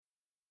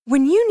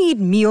When you need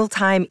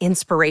mealtime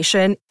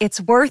inspiration,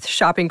 it's worth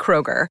shopping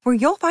Kroger, where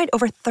you'll find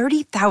over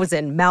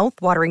 30,000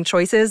 mouth-watering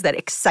choices that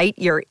excite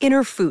your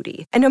inner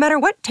foodie. And no matter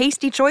what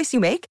tasty choice you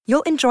make,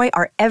 you'll enjoy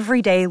our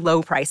everyday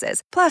low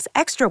prices, plus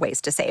extra ways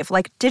to save,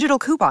 like digital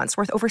coupons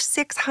worth over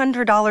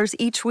 $600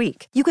 each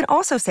week. You can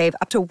also save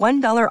up to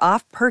 $1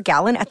 off per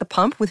gallon at the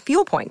pump with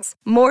fuel points.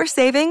 More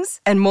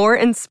savings and more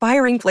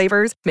inspiring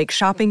flavors make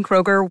shopping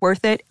Kroger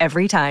worth it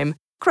every time.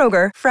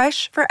 Kroger,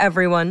 fresh for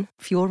everyone.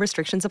 Fuel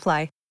restrictions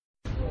apply.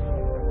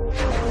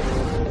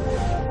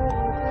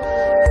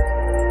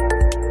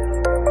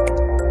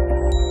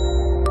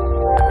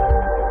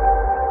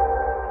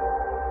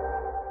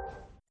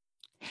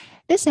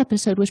 This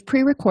episode was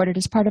pre-recorded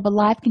as part of a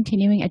live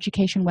continuing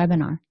education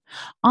webinar.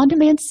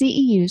 On-demand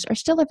CEUs are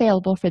still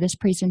available for this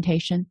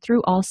presentation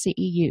through All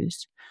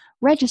CEUs.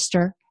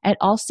 Register at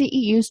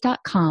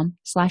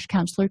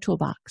allceus.com/counselor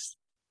toolbox.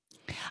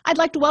 I'd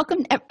like to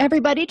welcome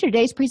everybody to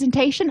today's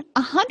presentation,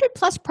 100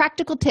 plus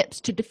practical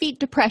tips to defeat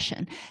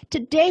depression.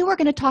 Today we're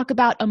going to talk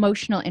about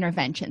emotional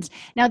interventions.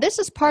 Now this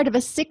is part of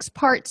a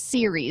 6-part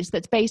series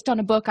that's based on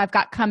a book I've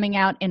got coming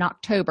out in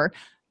October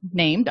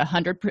named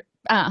 100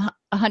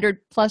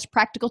 plus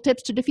practical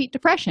tips to defeat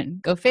depression.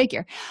 Go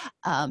figure.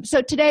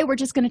 So today we're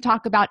just going to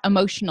talk about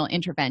emotional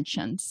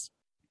interventions.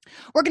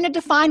 We're going to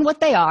define what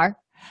they are,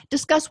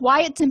 discuss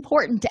why it's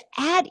important to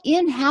add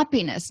in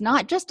happiness,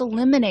 not just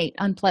eliminate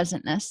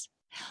unpleasantness.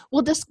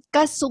 We'll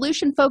discuss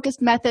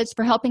solution-focused methods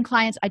for helping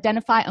clients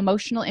identify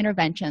emotional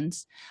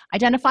interventions,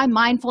 identify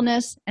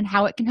mindfulness and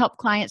how it can help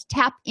clients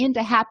tap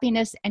into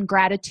happiness and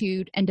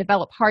gratitude and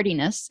develop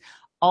hardiness,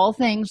 all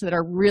things that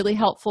are really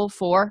helpful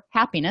for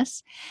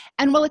happiness.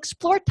 And we'll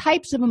explore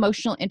types of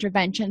emotional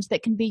interventions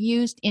that can be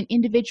used in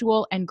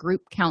individual and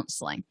group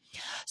counseling.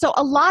 So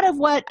a lot of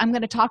what I'm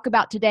going to talk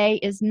about today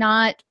is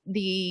not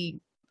the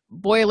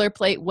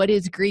boilerplate, what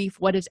is grief,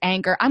 what is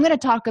anger. I'm going to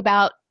talk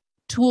about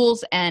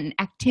tools and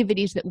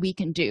activities that we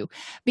can do,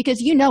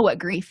 because you know what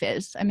grief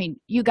is. I mean,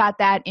 you got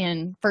that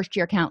in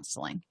first-year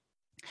counseling.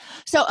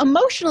 So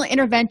emotional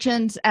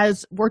interventions,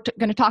 as we're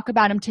going to talk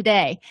about them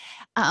today,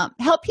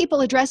 help people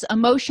address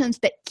emotions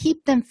that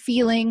keep them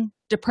feeling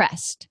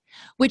depressed,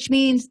 which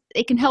means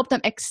it can help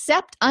them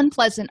accept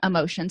unpleasant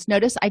emotions.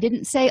 Notice I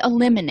didn't say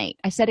eliminate.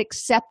 I said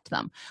accept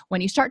them. When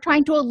you start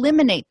trying to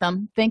eliminate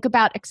them, think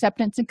about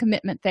acceptance and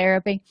commitment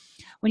therapy.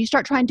 When you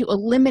start trying to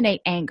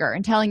eliminate anger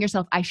and telling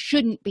yourself, I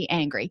shouldn't be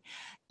angry,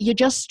 you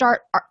just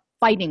start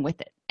fighting with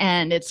it.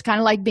 And it's kind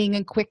of like being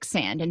in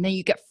quicksand. And then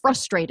you get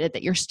frustrated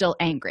that you're still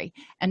angry.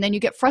 And then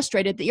you get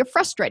frustrated that you're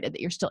frustrated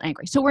that you're still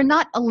angry. So we're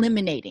not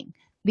eliminating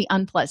the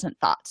unpleasant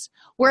thoughts.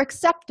 We're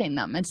accepting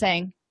them and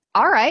saying,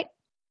 all right,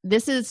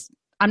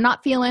 I'm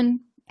not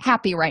feeling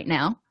happy right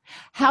now.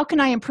 How can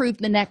I improve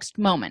the next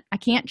moment? I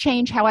can't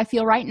change how I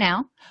feel right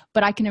now,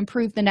 but I can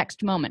improve the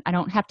next moment. I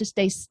don't have to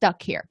stay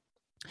stuck here.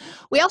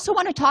 We also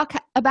want to talk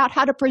about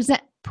how to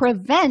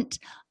prevent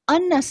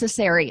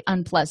unnecessary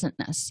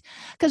unpleasantness,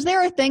 because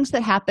there are things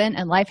that happen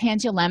and life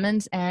hands you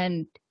lemons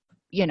and,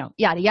 yada,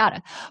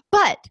 yada.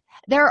 But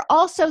there are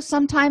also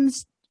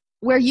sometimes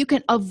where you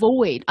can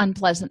avoid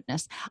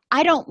unpleasantness.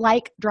 I don't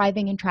like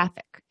driving in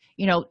traffic.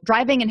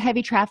 Driving in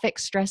heavy traffic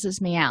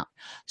stresses me out.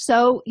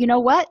 So you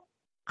know what?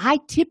 I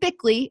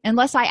typically,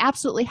 unless I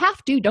absolutely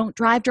have to, don't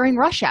drive during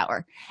rush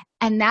hour.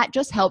 And that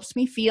just helps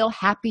me feel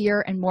happier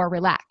and more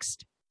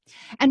relaxed.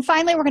 And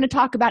finally, we're going to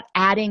talk about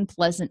adding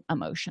pleasant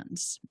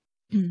emotions.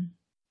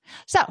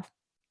 So,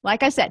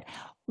 like I said,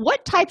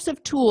 what types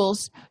of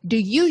tools do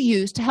you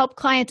use to help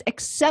clients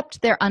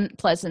accept their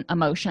unpleasant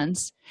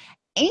emotions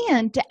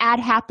and to add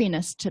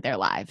happiness to their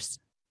lives?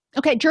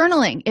 Okay,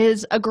 journaling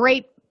is a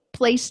great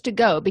place to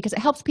go because it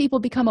helps people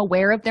become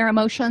aware of their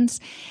emotions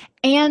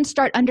and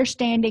start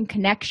understanding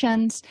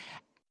connections.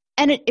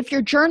 And if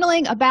you're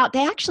journaling about,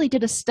 they actually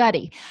did a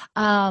study.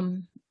 I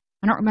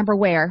don't remember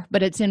where,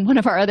 but it's in one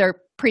of our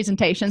other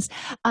presentations,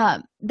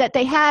 that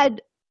they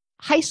had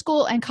high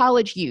school and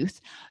college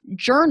youth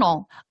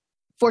journal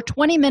for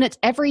 20 minutes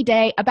every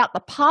day about the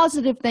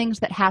positive things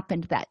that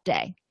happened that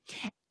day.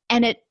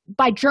 And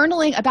by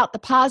journaling about the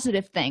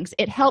positive things,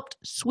 it helped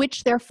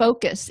switch their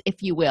focus,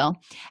 if you will,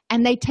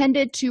 and they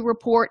tended to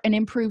report an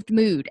improved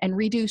mood and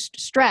reduced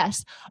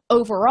stress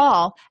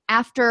overall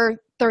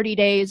after 30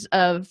 days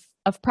of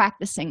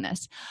practicing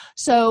this.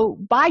 So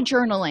by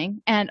journaling,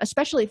 and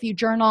especially if you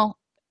journal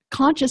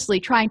consciously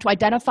trying to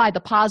identify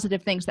the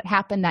positive things that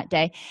happened that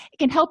day, it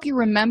can help you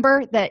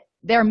remember that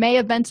there may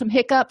have been some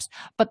hiccups,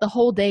 but the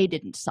whole day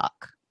didn't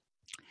suck.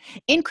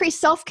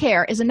 Increased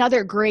self-care is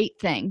another great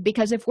thing,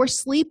 because if we're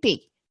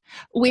sleepy,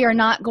 we are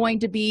not going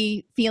to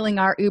be feeling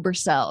our uber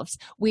selves.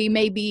 We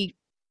may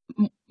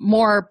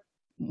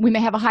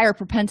have a higher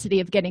propensity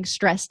of getting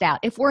stressed out.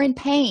 If we're in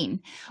pain,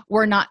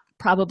 we're not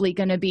probably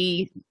going to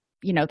be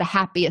the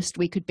happiest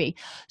we could be.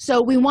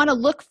 So we want to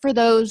look for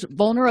those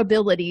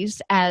vulnerabilities,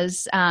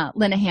 as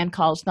Linehan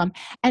calls them,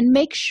 and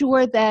make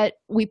sure that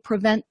we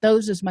prevent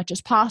those as much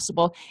as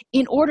possible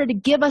in order to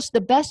give us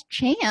the best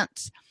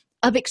chance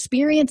of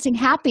experiencing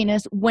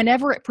happiness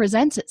whenever it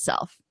presents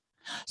itself.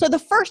 So the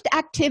first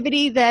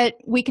activity that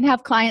we can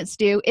have clients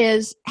do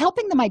is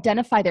helping them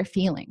identify their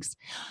feelings.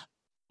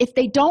 If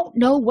they don't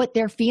know what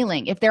they're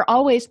feeling, if they're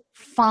always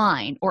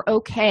fine or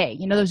okay,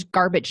 those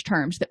garbage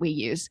terms that we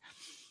use,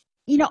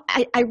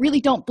 I really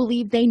don't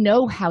believe they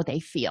know how they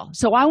feel.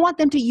 So I want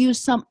them to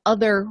use some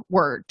other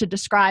word to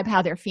describe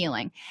how they're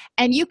feeling.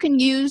 And you can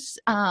use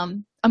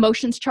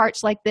emotions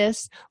charts like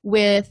this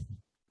with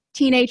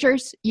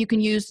teenagers. You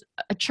can use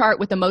a chart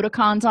with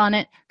emoticons on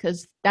it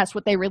because that's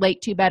what they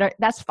relate to better.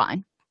 That's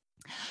fine.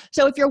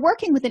 So if you're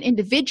working with an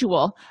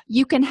individual,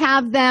 you can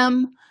have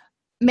them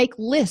make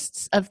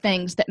lists of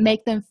things that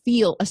make them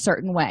feel a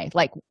certain way.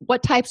 Like,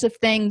 what types of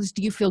things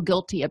do you feel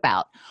guilty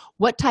about?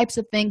 What types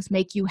of things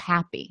make you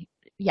happy?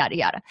 Yada,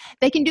 yada.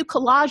 They can do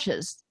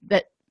collages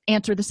that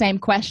answer the same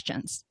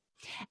questions.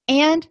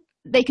 And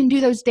they can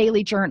do those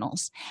daily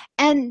journals.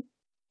 And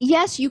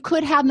yes, you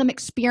could have them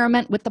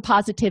experiment with the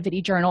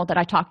positivity journal that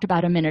I talked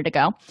about a minute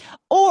ago.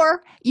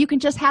 Or you can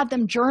just have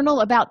them journal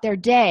about their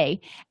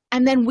day,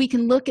 and then we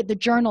can look at the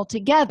journal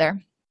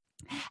together.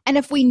 And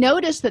if we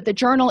notice that the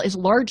journal is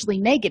largely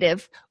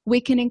negative, we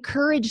can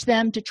encourage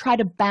them to try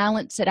to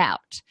balance it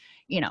out,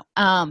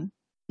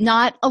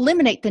 not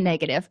eliminate the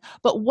negative,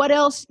 but what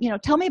else,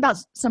 tell me about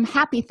some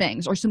happy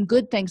things or some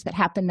good things that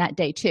happened that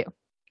day too.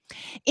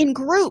 In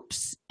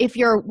groups, if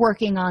you're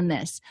working on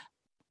this,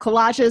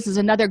 collages is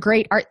another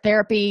great art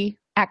therapy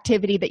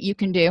activity that you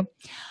can do.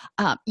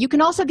 You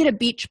can also get a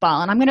beach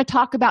ball, and I'm going to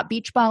talk about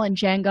beach ball and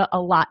Jenga a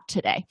lot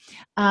today.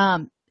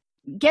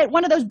 Get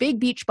one of those big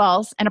beach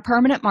balls and a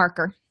permanent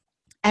marker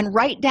and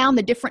write down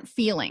the different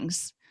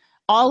feelings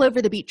all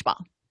over the beach ball.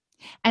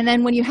 And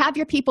then when you have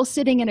your people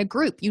sitting in a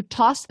group, you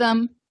toss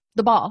them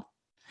the ball.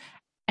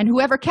 And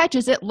whoever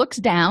catches it looks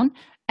down,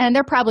 and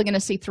they're probably going to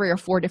see 3 or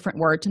 4 different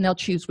words, and they'll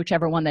choose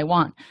whichever one they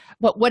want.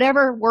 But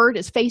whatever word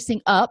is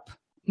facing up,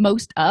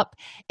 most up,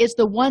 is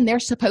the one they're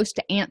supposed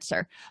to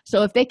answer.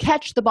 So if they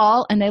catch the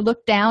ball and they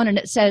look down and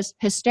it says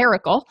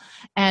hysterical,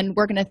 and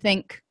we're going to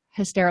think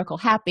hysterical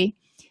happy,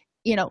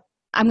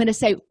 I'm going to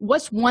say,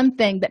 what's one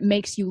thing that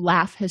makes you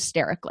laugh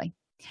hysterically?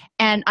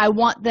 And I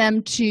want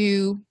them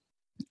to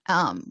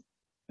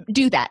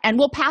do that. And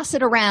we'll pass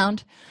it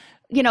around,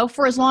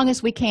 for as long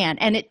as we can.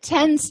 And it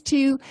tends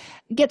to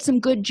get some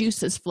good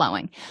juices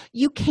flowing.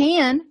 You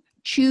can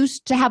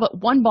choose to have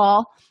one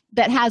ball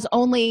that has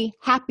only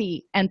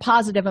happy and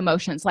positive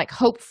emotions, like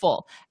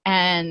hopeful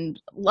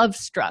and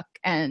love-struck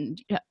and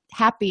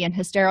happy and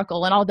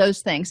hysterical and all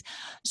those things.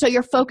 So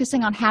you're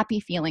focusing on happy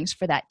feelings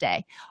for that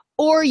day.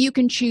 Or you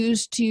can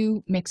choose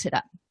to mix it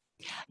up.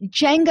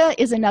 Jenga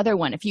is another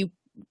one. If you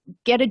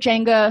get a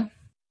Jenga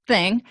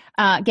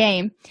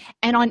game,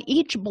 and on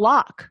each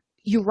block,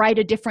 you write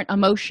a different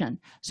emotion.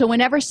 So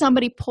whenever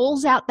somebody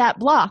pulls out that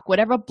block,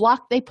 whatever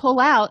block they pull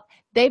out,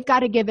 they've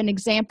got to give an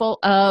example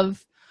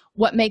of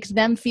what makes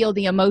them feel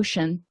the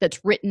emotion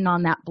that's written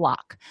on that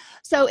block.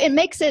 So it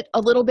makes it a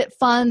little bit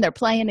fun. They're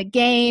playing a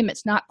game.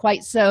 It's not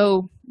quite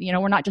so,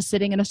 we're not just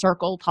sitting in a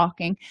circle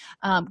talking.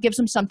 Gives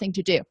them something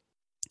to do.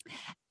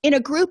 In a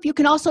group, you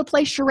can also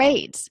play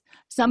charades.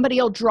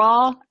 Somebody will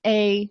draw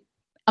a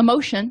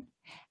emotion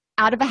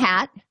out of a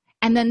hat,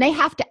 and then they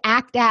have to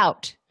act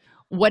out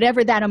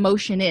whatever that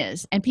emotion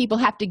is, and people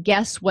have to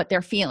guess what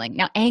they're feeling.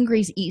 Now,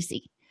 angry is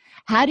easy.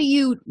 How do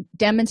you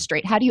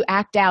demonstrate? How do you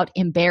act out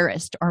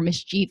embarrassed or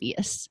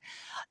mischievous?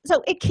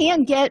 So it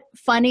can get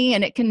funny,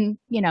 and it can,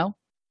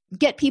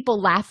 get people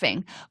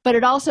laughing, but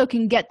it also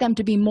can get them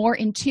to be more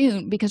in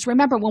tune, because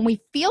remember, when we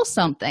feel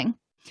something,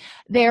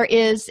 there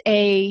is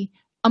a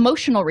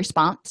emotional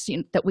response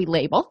that we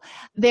label.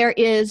 There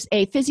is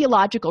a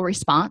physiological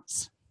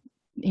response.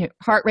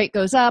 Heart rate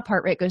goes up,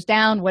 heart rate goes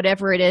down,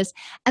 whatever it is.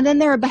 And then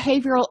there are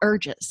behavioral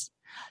urges.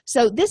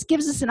 So this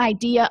gives us an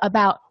idea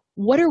about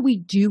what are we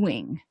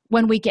doing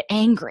when we get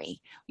angry?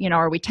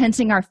 Are we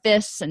tensing our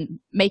fists and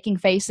making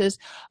faces?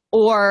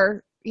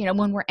 Or,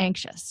 when we're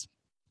anxious?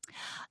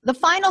 The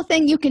final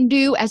thing you can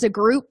do as a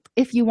group,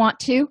 if you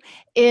want to,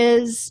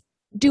 is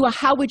do a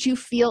how would you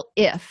feel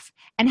if,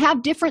 and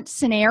have different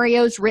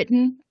scenarios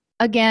written.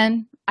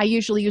 Again, I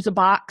usually use a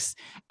box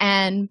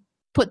and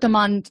put them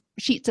on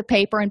sheets of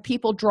paper, and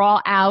people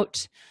draw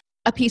out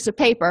a piece of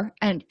paper.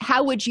 And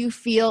how would you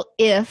feel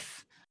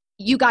if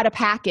you got a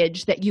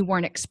package that you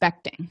weren't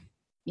expecting?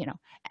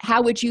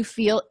 How would you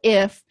feel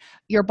if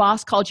your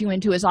boss called you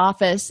into his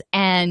office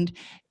and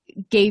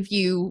gave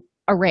you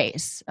a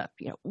raise?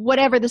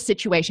 Whatever the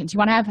situations. You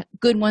want to have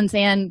good ones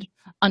and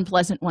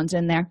unpleasant ones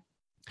in there.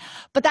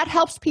 But that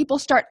helps people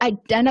start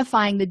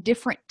identifying the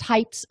different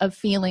types of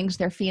feelings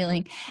they're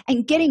feeling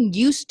and getting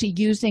used to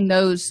using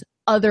those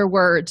other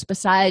words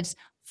besides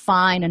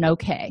fine and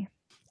okay.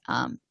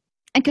 And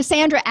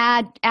Cassandra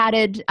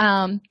added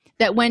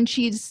that when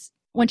she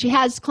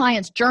has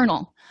clients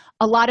journal,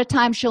 a lot of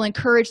times she'll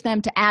encourage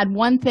them to add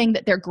one thing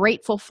that they're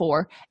grateful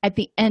for at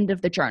the end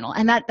of the journal.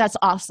 And that's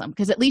awesome,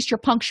 because at least you're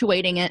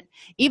punctuating it.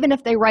 Even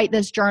if they write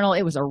this journal,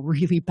 it was a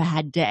really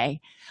bad day.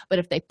 But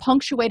if they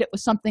punctuate it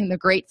with something they're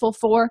grateful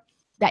for,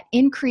 that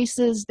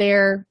increases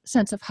their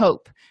sense of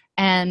hope,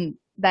 and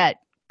that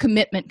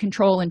commitment,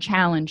 control, and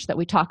challenge that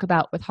we talk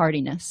about with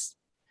hardiness.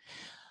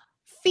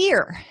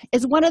 Fear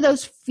is one of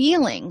those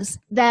feelings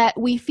that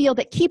we feel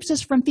that keeps us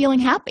from feeling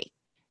happy.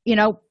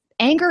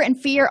 Anger and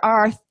fear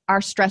are our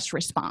stress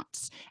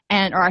response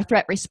and our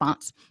threat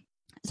response.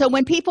 So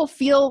when people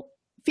feel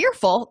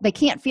fearful, they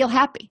can't feel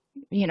happy.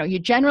 You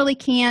generally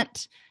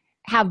can't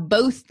have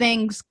both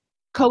things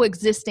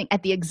coexisting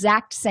at the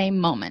exact same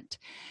moment.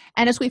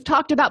 And as we've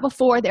talked about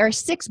before, there are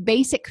 6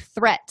 basic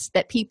threats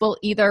that people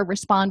either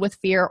respond with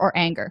fear or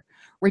anger: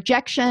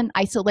 rejection,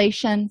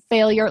 isolation,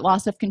 failure,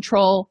 loss of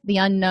control, the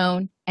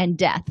unknown, and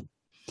death.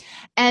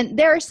 And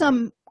there are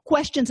some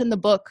questions in the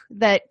book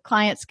that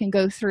clients can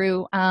go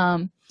through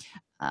on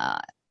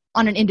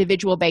an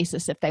individual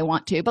basis if they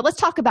want to. But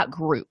let's talk about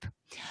group.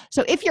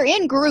 So if you're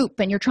in group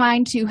and you're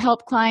trying to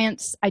help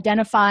clients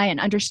identify and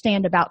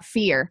understand about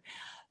fear,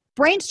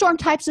 brainstorm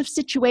types of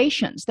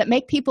situations that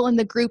make people in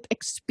the group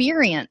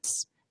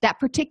experience that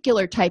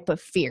particular type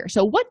of fear.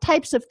 So what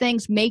types of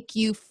things make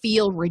you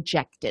feel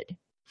rejected?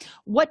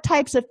 What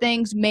types of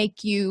things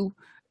make you,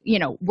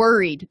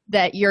 worried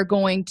that you're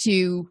going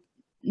to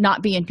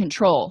not be in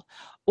control?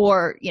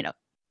 Or,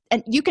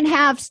 and you can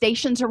have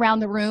stations around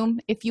the room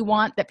if you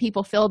want that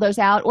people fill those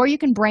out, or you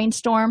can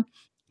brainstorm,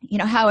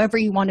 however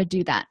you want to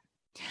do that.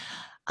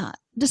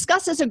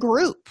 Discuss as a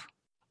group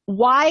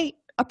why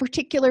a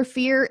particular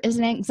fear is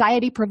an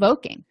anxiety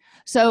provoking.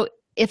 So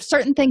if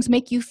certain things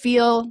make you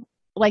feel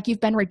like you've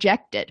been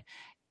rejected,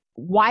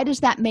 why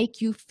does that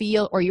make you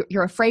feel, or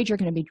you're afraid you're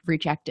going to be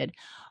rejected?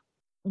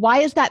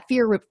 Why is that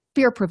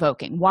fear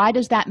provoking? Why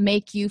does that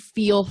make you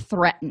feel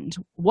threatened?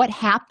 What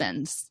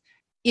happens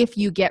if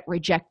you get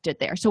rejected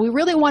there? So we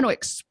really want to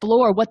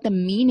explore what the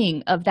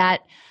meaning of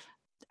that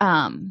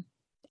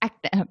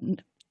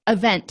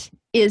event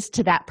is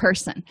to that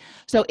person.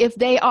 So if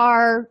they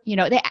are,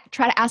 they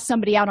try to ask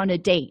somebody out on a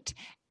date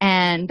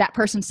and that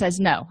person says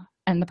no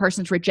and the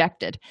person's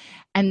rejected,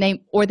 and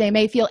they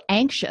may feel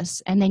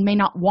anxious and they may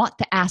not want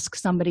to ask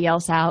somebody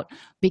else out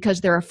because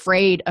they're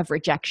afraid of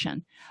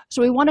rejection.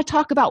 So we want to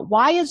talk about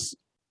why does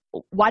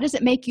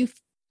it make you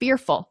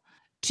fearful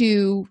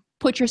to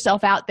put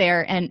yourself out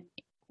there and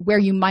where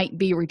you might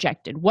be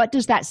rejected? What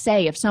does that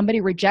say? If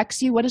somebody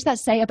rejects you, what does that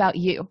say about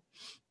you?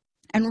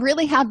 And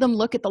really have them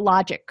look at the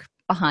logic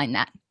behind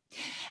that.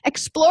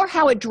 Explore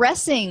how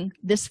addressing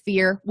this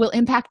fear will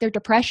impact their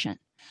depression.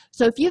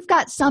 So if you've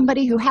got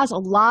somebody who has a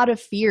lot of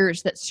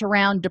fears that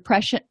surround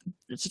depression,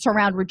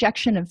 surround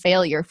rejection and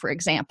failure, for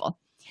example,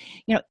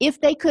 if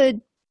they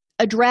could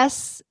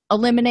address,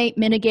 eliminate,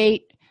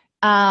 mitigate,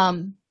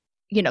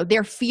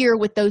 their fear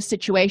with those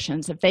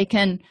situations, if they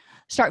can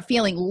start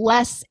feeling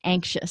less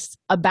anxious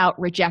about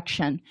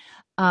rejection,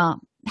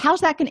 how's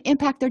that going to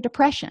impact their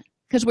depression?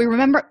 Because we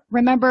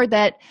remember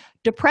that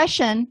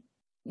depression,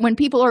 when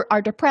people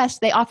are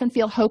depressed, they often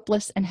feel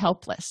hopeless and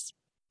helpless.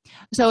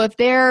 So if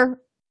they're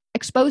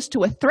exposed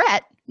to a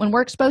threat, when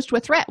we're exposed to a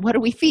threat, what do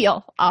we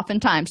feel?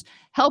 Oftentimes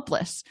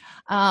helpless,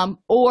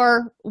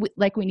 or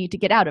like we need to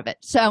get out of it.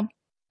 So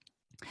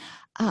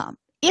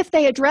if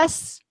they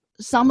address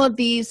some of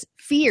these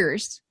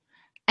fears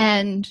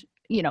and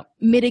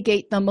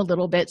mitigate them a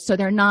little bit so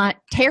they're not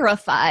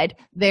terrified,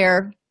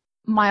 they're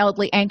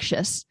mildly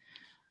anxious,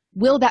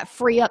 will that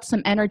free up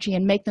some energy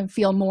and make them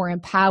feel more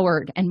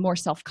empowered and more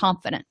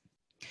self-confident?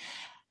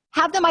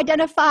 Have them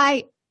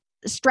identify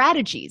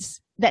strategies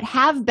that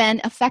have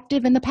been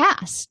effective in the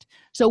past.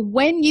 So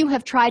when you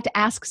have tried to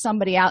ask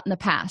somebody out in the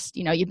past,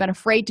 you've been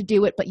afraid to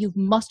do it, but you've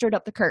mustered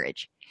up the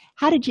courage.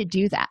 How did you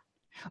do that?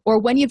 Or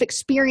when you've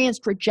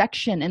experienced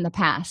rejection in the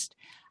past,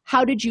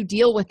 how did you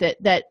deal with it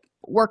that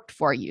worked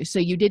for you so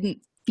you didn't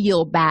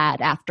feel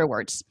bad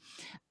afterwards?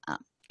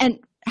 And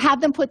have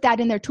them put that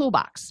in their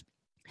toolbox.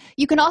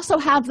 You can also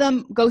have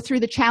them go through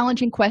the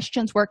challenging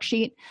questions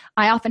worksheet.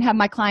 I often have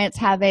my clients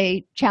have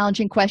a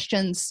challenging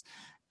questions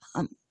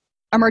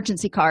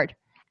emergency card.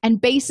 And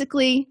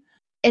basically,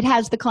 it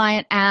has the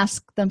client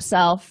ask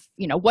themselves,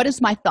 what is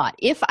my thought?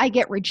 If I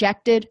get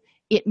rejected,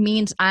 it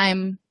means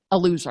I'm a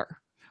loser.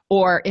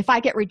 Or if I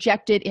get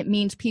rejected, it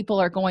means people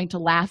are going to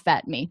laugh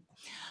at me.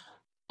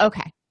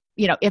 Okay,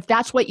 if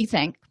that's what you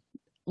think,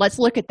 let's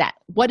look at that.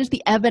 What is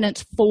the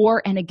evidence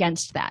for and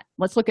against that?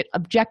 Let's look at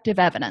objective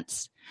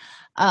evidence.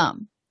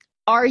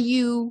 Are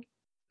you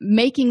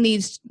making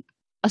these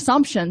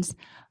assumptions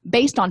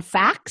based on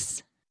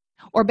facts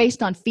or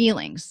based on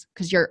feelings?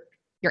 Because you're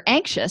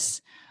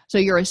anxious, so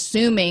you're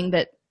assuming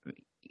that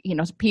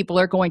people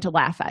are going to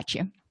laugh at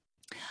you.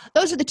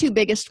 Those are the 2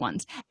 biggest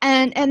ones.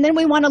 And then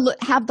we want to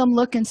have them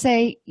look and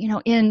say,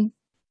 in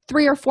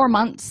 3 or 4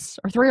 months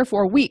or 3 or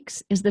 4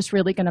 weeks, is this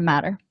really going to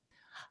matter?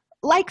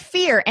 Like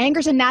fear, anger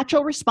is a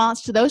natural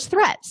response to those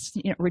threats,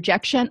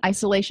 rejection,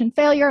 isolation,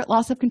 failure,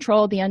 loss of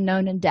control, the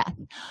unknown, and death.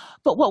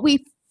 But what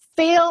we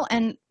fail,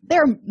 and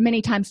there are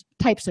many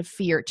types of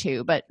fear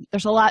too, but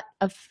there's a lot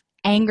of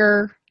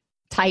anger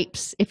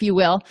types, if you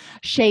will,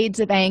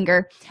 shades of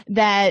anger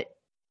that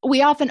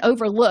we often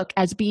overlook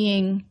as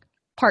being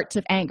parts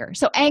of anger.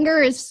 So anger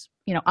is,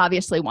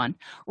 obviously one.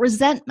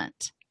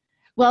 Resentment.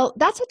 Well,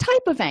 that's a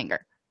type of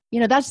anger.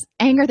 That's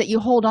anger that you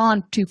hold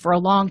on to for a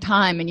long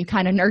time and you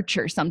kind of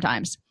nurture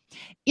sometimes.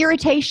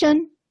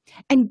 Irritation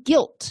and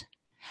guilt.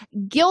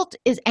 Guilt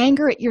is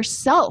anger at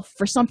yourself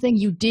for something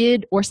you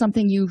did or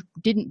something you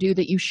didn't do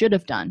that you should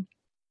have done.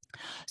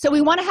 So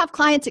we want to have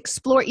clients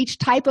explore each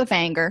type of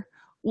anger,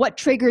 what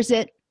triggers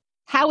it,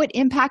 how it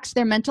impacts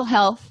their mental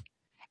health,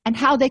 and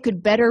how they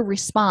could better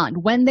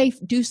respond when they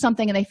do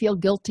something and they feel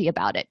guilty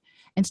about it.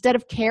 Instead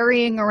of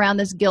carrying around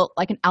this guilt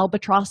like an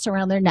albatross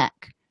around their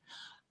neck,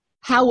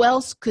 how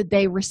else could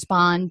they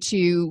respond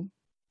to,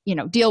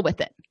 deal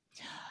with it?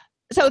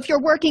 So if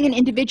you're working in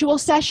individual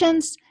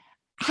sessions,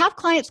 have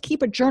clients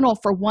keep a journal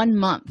for 1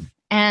 month,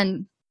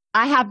 and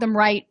I have them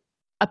write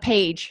a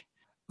page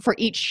for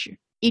each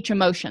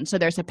emotion. So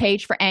there's a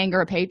page for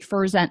anger, a page for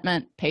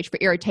resentment, a page for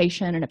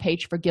irritation, and a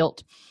page for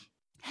guilt.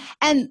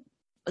 And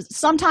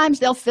sometimes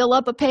they'll fill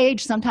up a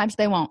page, sometimes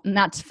they won't, and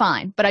that's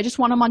fine. But I just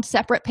want them on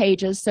separate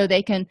pages so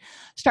they can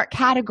start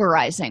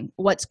categorizing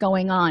what's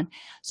going on,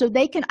 so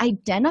they can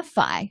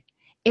identify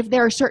if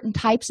there are certain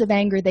types of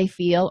anger they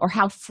feel or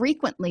how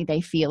frequently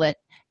they feel it,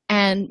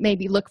 and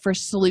maybe look for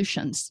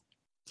solutions.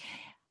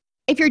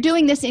 If you're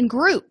doing this in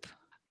group,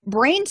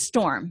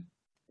 brainstorm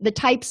the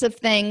types of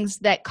things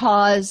that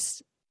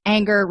cause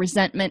anger,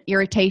 resentment,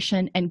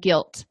 irritation, and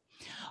guilt.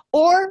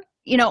 Or,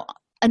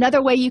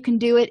 another way you can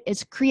do it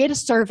is create a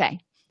survey.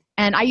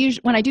 And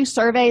when I do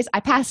surveys, I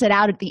pass it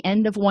out at the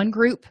end of one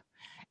group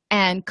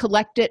and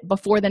collect it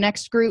before the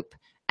next group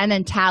and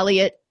then tally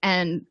it,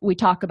 and we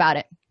talk about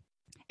it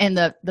in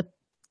the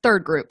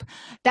third group.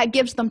 That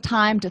gives them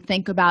time to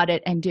think about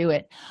it and do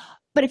it.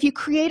 But if you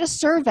create a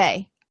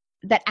survey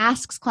that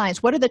asks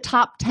clients, what are the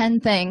top 10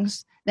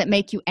 things that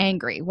make you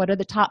angry? What are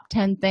the top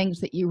 10 things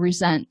that you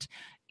resent?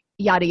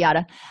 Yada,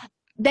 yada.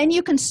 Then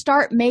you can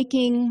start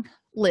making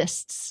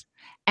lists,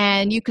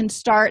 and you can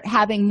start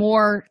having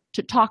more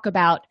to talk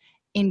about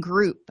in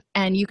group,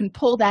 and you can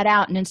pull that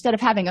out. And instead of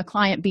having a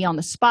client be on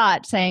the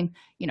spot saying,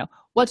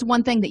 what's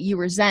one thing that you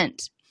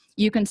resent?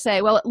 You can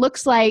say, well, it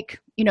looks like,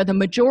 the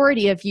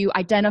majority of you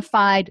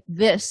identified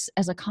this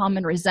as a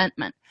common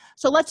resentment.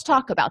 So let's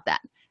talk about that,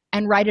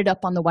 and write it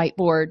up on the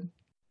whiteboard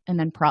and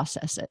then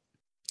process it.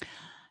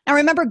 Now,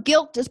 remember,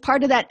 guilt is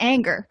part of that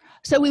anger.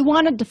 So we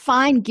want to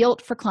define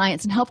guilt for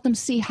clients and help them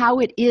see how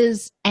it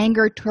is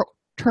anger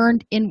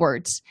turned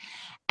inwards,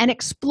 and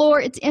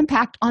explore its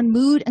impact on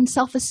mood and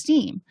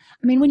self-esteem.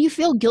 When you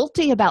feel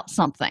guilty about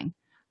something,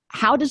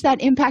 how does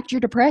that impact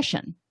your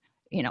depression?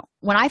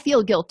 When I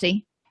feel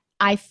guilty,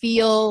 I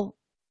feel,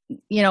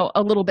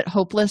 a little bit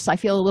hopeless. I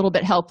feel a little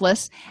bit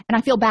helpless, and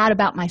I feel bad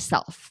about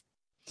myself.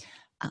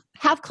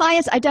 Have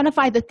clients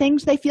identify the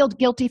things they feel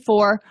guilty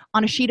for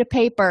on a sheet of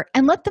paper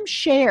and let them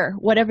share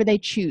whatever they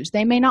choose.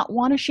 They may not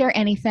want to share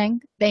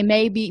anything. They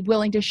may be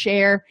willing to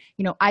share,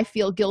 I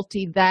feel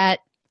guilty that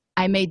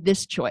I made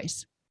this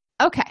choice.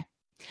 Okay.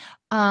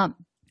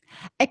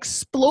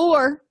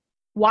 Explore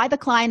why the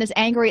client is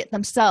angry at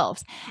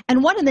themselves.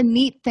 And one of the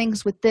neat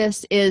things with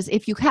this is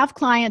if you have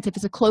clients, if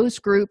it's a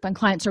closed group and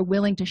clients are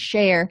willing to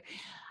share,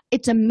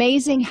 it's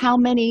amazing how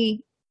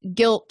many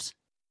guilts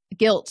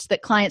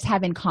that clients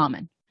have in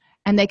common.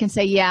 And they can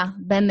say, yeah,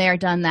 been there,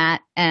 done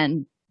that,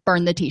 and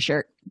burn the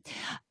t-shirt.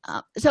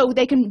 So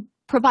they can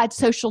provide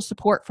social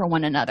support for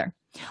one another.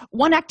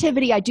 One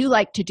activity I do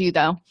like to do,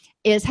 though,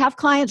 is have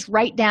clients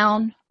write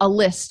down a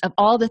list of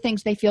all the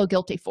things they feel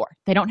guilty for.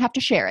 They don't have to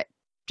share it.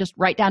 Just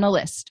write down a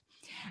list.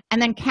 And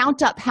then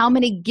count up how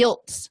many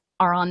guilts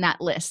are on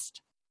that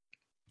list.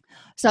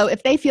 So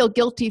if they feel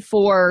guilty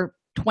for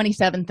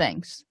 27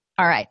 things,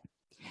 all right,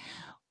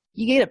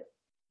 you get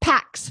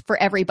packs for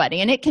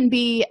everybody. And it can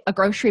be a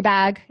grocery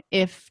bag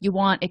if you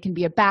want. It can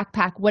be a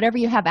backpack, whatever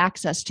you have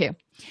access to.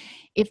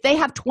 If they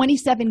have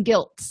 27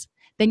 guilts,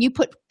 then you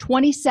put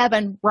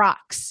 27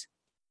 rocks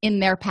in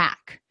their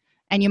pack.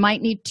 And you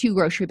might need 2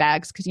 grocery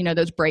bags because,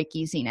 those break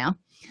easy now.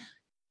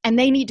 And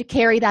they need to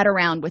carry that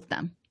around with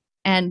them.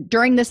 And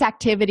during this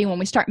activity, when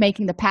we start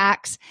making the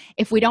packs,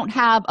 if we don't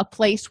have a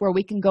place where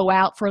we can go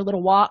out for a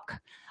little walk,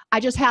 I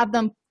just have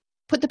them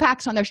put the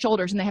packs on their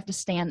shoulders and they have to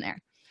stand there.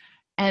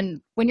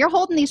 And when you're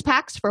holding these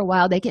packs for a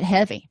while, they get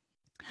heavy.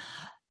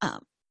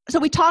 So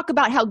we talk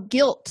about how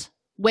guilt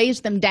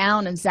weighs them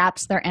down and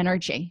zaps their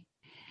energy.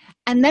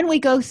 And then we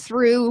go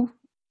through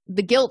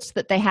the guilts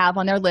that they have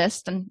on their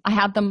list, and I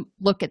have them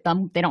look at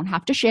them. They don't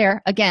have to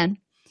share, again,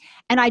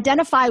 and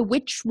identify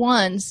which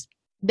ones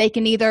they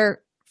can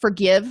either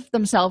forgive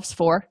themselves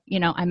for.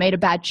 I made a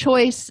bad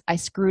choice, I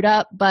screwed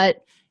up, but,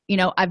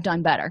 I've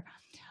done better.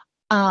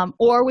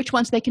 Or which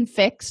ones they can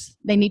fix,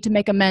 they need to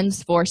make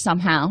amends for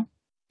somehow.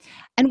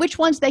 And which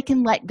ones they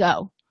can let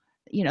go.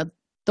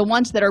 The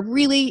ones that are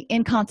really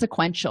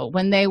inconsequential.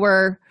 When they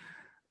were,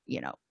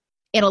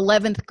 in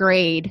 11th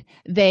grade,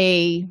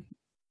 they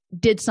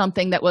did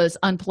something that was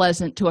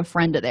unpleasant to a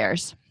friend of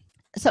theirs.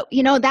 So,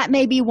 that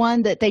may be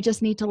one that they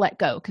just need to let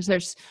go because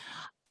there's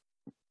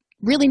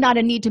really not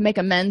a need to make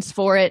amends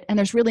for it, and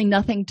there's really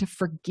nothing to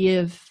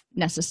forgive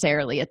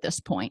necessarily at this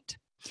point.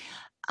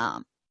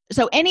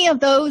 So any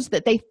of those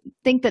that they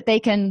think that they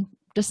can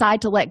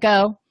decide to let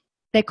go,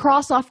 They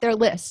cross off their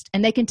list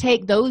and they can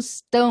take those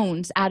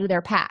stones out of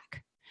their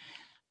pack.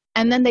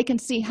 And then they can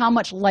see how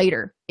much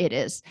lighter it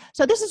is.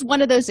 So this is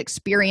one of those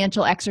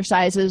experiential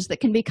exercises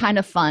that can be kind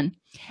of fun.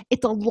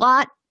 It's a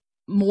lot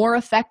more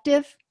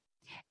effective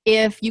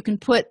if you can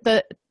put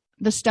the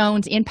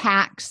stones in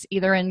packs,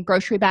 either in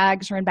grocery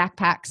bags or in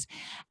backpacks,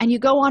 and you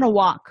go on a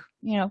walk,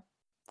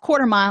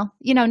 quarter mile,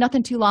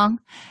 nothing too long,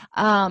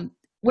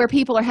 where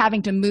people are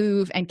having to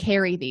move and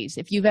carry these.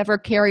 If you've ever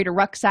carried a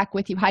rucksack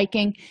with you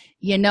hiking,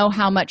 you know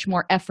how much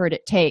more effort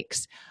it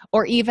takes.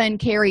 Or even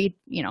carried,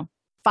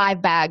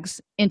 5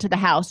 bags into the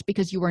house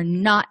because you are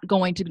not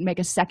going to make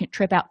a second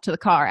trip out to the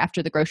car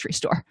after the grocery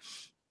store.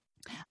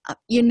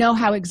 You know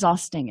how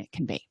exhausting it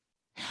can be.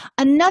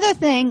 Another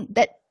thing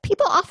that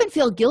people often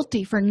feel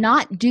guilty for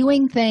not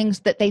doing things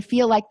that they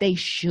feel like they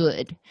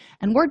should.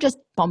 And we're just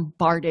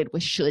bombarded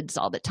with shoulds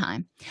all the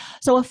time.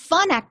 So a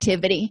fun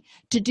activity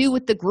to do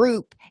with the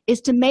group is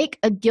to make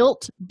a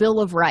guilt bill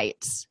of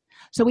rights.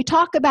 So we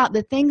talk about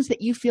the things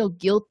that you feel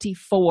guilty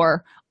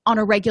for on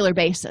a regular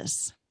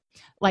basis,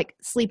 like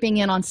sleeping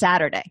in on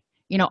Saturday.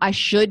 I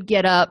should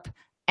get up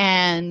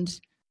and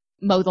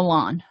mow the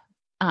lawn.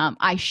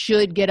 I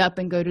should get up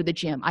and go to the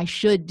gym. I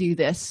should do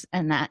this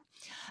and that.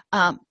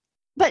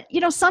 But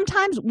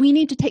sometimes we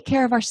need to take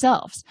care of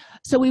ourselves.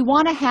 So we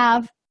want to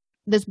have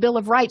this bill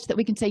of rights that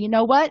we can say, you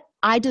know what?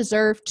 I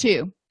deserve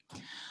to.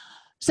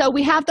 So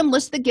we have them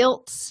list the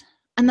guilts,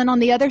 and then on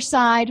the other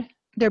side,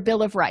 their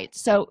bill of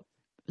rights. So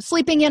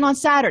sleeping in on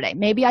Saturday,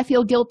 maybe I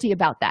feel guilty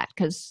about that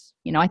because,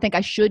 I think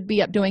I should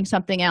be up doing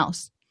something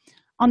else.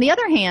 On the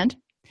other hand,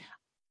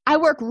 I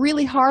work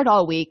really hard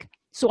all week,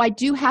 so I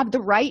do have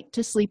the right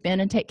to sleep in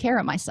and take care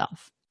of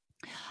myself.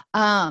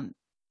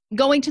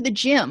 Going to the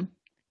gym,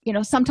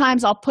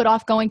 sometimes I'll put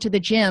off going to the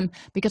gym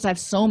because I have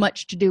so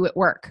much to do at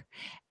work.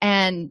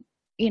 And,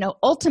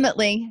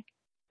 ultimately,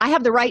 I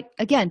have the right,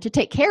 again, to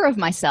take care of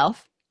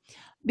myself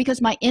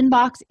because my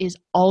inbox is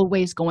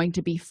always going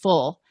to be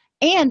full.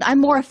 And I'm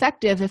more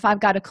effective if I've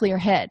got a clear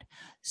head.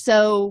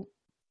 So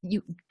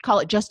you call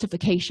it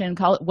justification,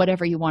 call it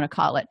whatever you want to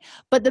call it.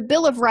 But the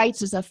Bill of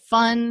Rights is a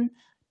fun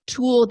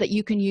tool that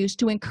you can use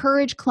to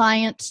encourage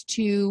clients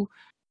to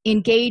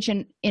engage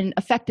in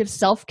effective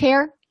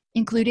self-care,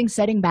 including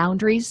setting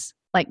boundaries,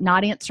 like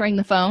not answering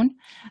the phone,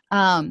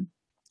 and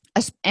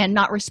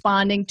not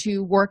responding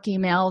to work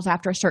emails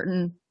after a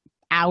certain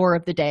hour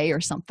of the day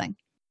or something.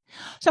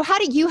 So how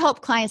do you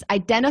help clients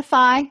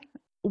identify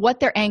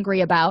what they're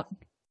angry about,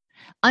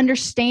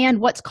 understand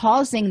what's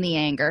causing the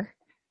anger,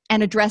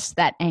 and address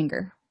that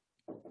anger?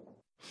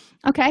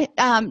 Okay,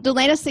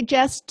 Delana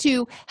suggests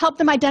to help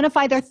them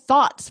identify their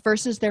thoughts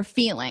versus their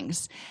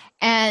feelings.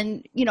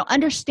 And,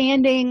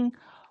 understanding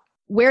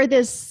where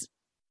this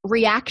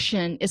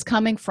reaction is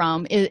coming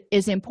from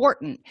is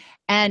important.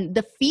 And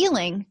the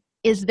feeling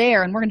is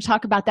there, and we're going to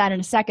talk about that in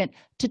a second,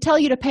 to tell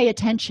you to pay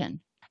attention.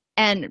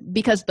 And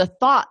because the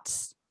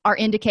thoughts are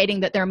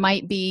indicating that there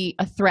might be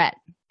a threat.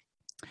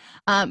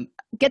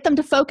 Get them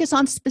to focus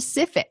on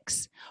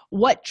specifics.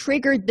 What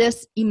triggered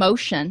this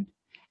emotion,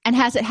 and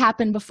has it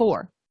happened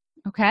before?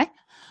 Okay?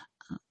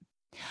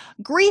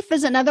 Grief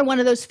is another one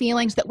of those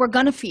feelings that we're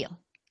going to feel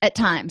at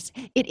times.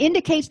 It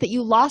indicates that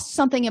you lost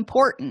something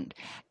important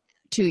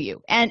to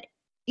you. And,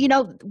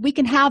 we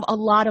can have a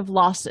lot of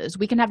losses.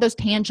 We can have those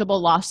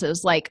tangible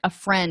losses like a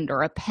friend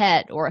or a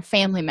pet or a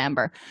family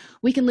member.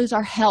 We can lose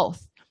our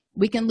health.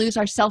 We can lose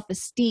our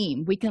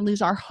self-esteem. We can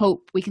lose our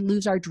hope. We can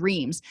lose our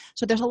dreams.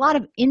 So there's a lot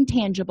of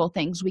intangible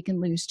things we can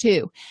lose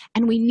too.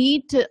 And we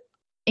need to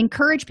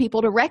encourage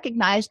people to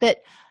recognize that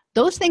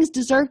those things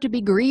deserve to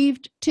be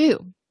grieved too.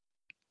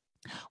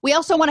 We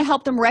also want to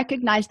help them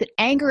recognize that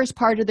anger is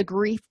part of the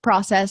grief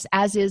process,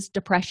 as is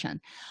depression.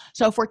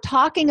 So if we're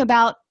talking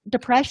about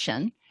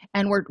depression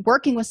and we're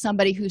working with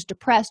somebody who's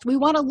depressed, we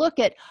want to look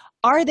at,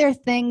 are there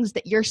things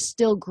that you're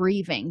still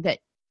grieving that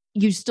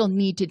you still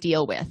need to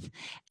deal with?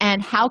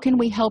 And how can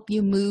we help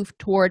you move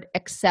toward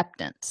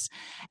acceptance?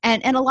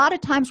 And a lot of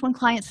times when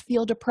clients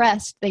feel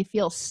depressed, they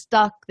feel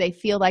stuck. They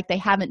feel like they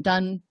haven't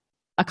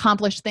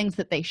accomplished things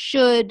that they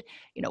should,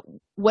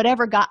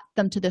 whatever got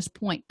them to this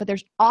point. But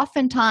there's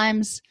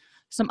oftentimes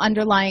some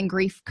underlying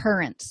grief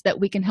currents that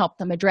we can help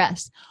them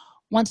address.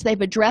 Once they've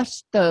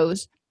addressed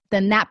those,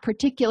 then that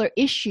particular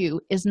issue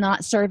is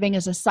not serving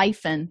as a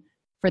siphon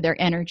for their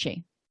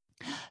energy.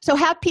 So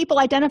have people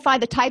identify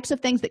the types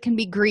of things that can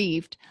be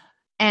grieved,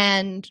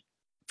 and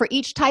for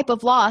each type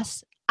of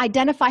loss,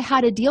 identify how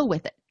to deal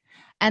with it.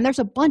 And there's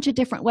a bunch of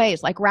different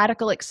ways, like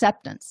radical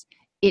acceptance.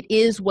 It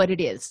is what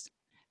it is.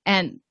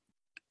 And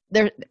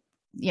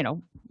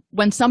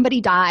when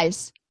somebody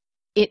dies,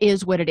 it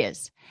is what it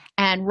is.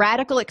 And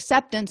radical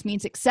acceptance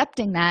means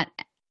accepting that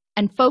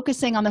and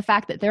focusing on the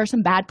fact that there are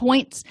some bad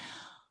points,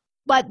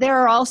 but there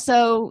are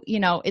also,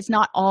 it's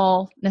not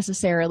all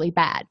necessarily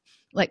bad.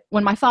 Like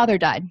when my father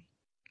died,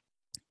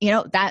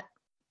 that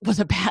was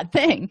a bad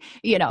thing.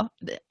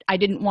 I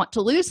didn't want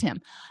to lose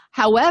him.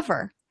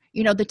 However,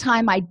 the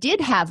time I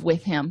did have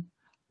with him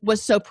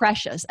was so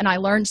precious, and I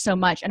learned so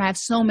much, and I have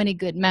so many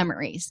good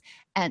memories.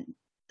 And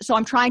so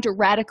I'm trying to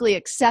radically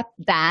accept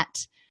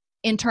that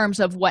in terms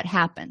of what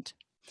happened.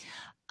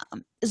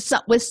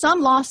 With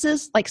some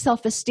losses, like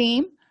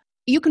self-esteem,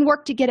 you can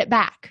work to get it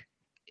back.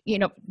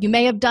 You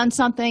may have done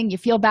something, you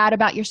feel bad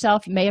about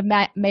yourself, you may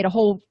have made a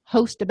whole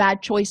host of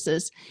bad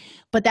choices,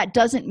 but that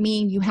doesn't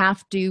mean you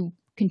have to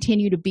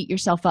continue to beat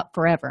yourself up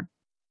forever.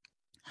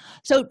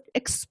 So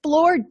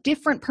explore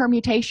different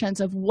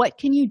permutations of what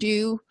can you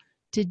do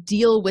to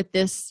deal with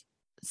this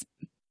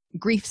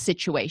grief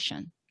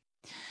situation.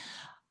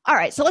 All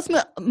right, so let's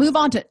move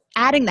on to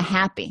adding the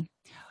happy.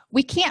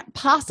 We can't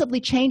possibly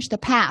change the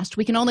past.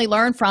 We can only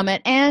learn from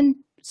it and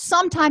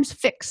sometimes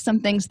fix some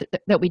things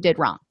that we did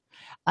wrong.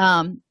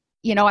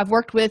 I've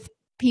worked with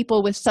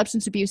people with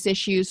substance abuse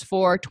issues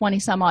for 20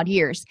 some odd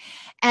years,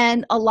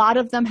 and a lot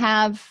of them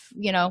have,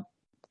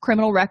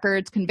 criminal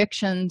records,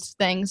 convictions,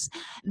 things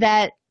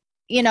that,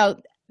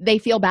 they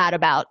feel bad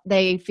about,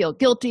 they feel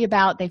guilty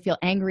about, they feel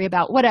angry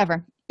about,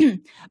 whatever.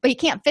 But you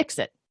can't fix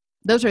it.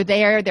 Those are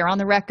there, they're on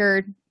the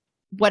record,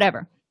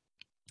 whatever.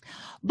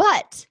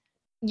 But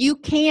you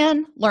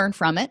can learn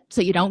from it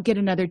so you don't get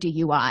another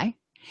DUI.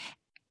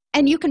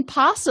 And you can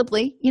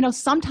possibly,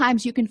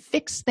 sometimes you can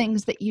fix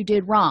things that you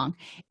did wrong.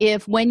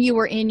 If when you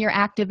were in your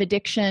active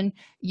addiction,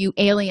 you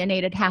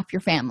alienated half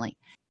your family.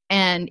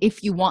 And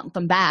if you want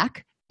them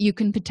back, you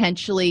can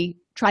potentially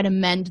try to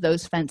mend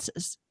those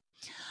fences.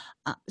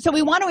 So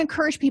we want to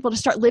encourage people to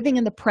start living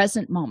in the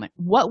present moment.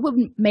 What would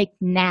make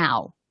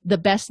now the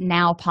best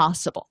now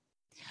possible?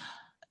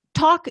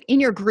 Talk in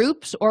your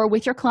groups or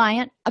with your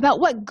client about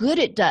what good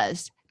it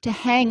does to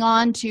hang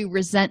on to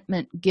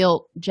resentment,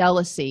 guilt,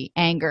 jealousy,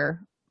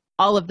 anger,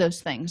 all of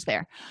those things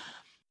there.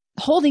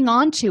 Holding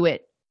on to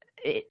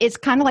it's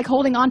kind of like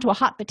holding on to a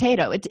hot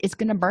potato. It's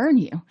going to burn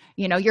you.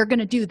 You're going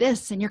to do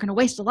this and you're going to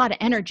waste a lot of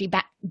energy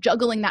back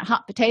juggling that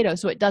hot potato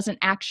so it doesn't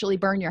actually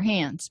burn your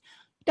hands.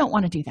 You don't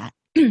want to do that.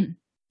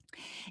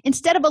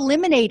 Instead of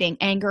eliminating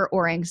anger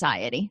or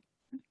anxiety,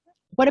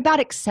 what about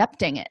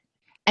accepting it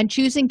and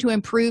choosing to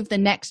improve the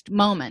next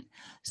moment?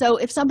 So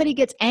if somebody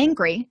gets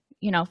angry,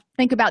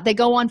 think about they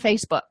go on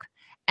Facebook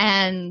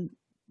and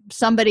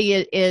somebody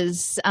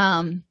is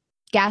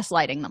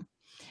gaslighting them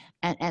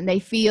and they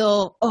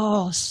feel,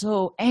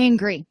 so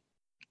angry.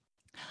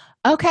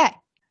 Okay,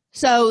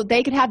 so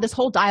they could have this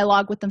whole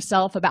dialogue with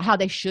themselves about how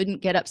they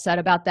shouldn't get upset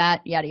about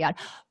that, yada, yada.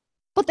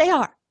 But they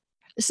are.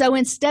 So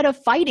instead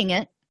of fighting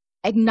it,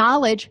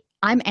 acknowledge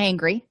I'm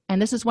angry.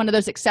 And this is one of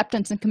those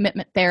acceptance and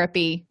commitment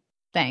therapy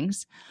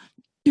things.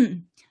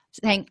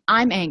 Saying,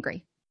 I'm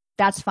angry.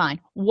 That's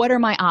fine. What are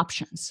my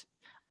options?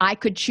 I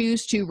could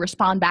choose to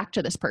respond back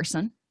to this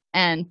person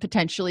and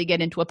potentially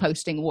get into a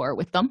posting war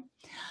with them.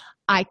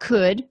 I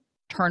could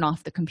turn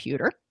off the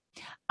computer.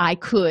 I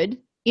could,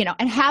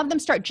 and have them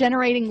start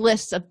generating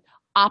lists of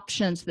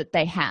options that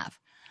they have.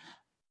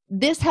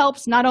 This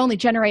helps not only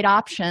generate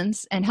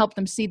options and help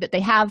them see that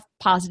they have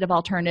positive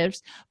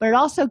alternatives, but it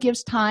also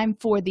gives time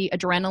for the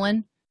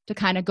adrenaline to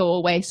kind of go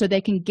away so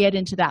they can get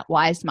into that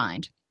wise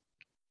mind.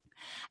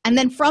 And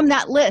then from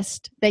that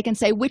list, they can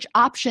say, which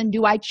option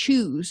do I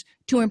choose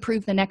to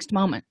improve the next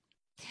moment?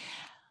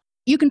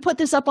 You can put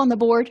this up on the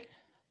board.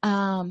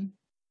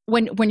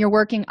 When you're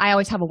working, I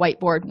always have a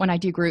whiteboard when I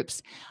do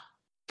groups.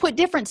 Put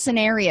different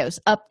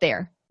scenarios up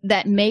there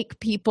that make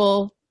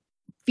people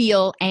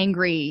feel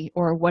angry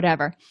or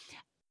whatever.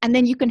 And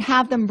then you can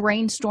have them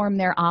brainstorm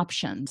their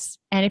options.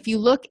 And if you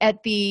look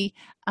at the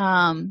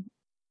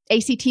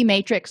ACT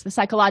matrix, the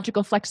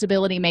psychological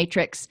flexibility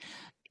matrix,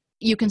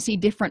 you can see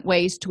different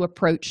ways to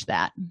approach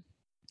that.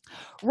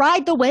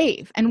 Ride the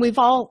wave. And we've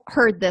all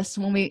heard this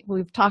when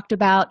we've talked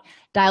about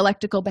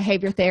dialectical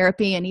behavior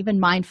therapy and even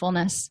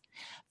mindfulness.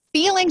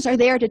 Feelings are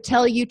there to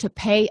tell you to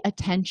pay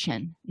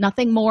attention,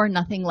 nothing more,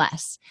 nothing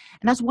less.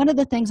 And that's one of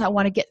the things I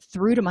want to get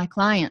through to my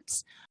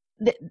clients.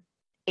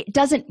 It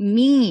doesn't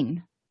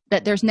mean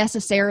that there's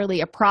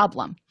necessarily a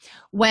problem.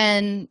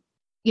 When,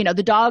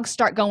 the dogs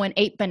start going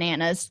 8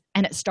 bananas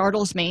and it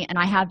startles me and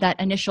I have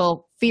that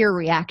initial fear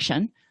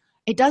reaction,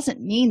 it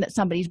doesn't mean that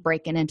somebody's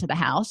breaking into the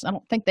house. I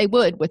don't think they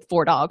would with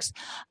 4 dogs.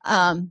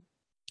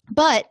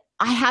 But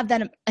I have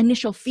that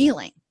initial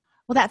feeling.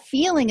 Well, that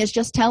feeling is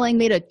just telling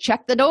me to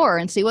check the door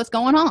and see what's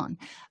going on.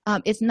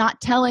 It's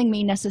not telling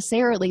me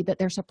necessarily that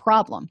there's a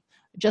problem.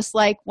 Just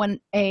like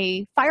when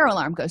a fire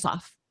alarm goes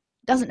off,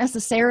 doesn't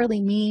necessarily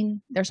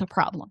mean there's a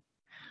problem.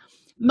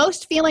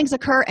 Most feelings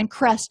occur and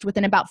crest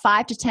within about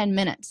 5 to 10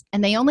 minutes,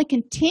 and they only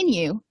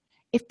continue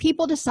if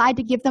people decide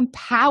to give them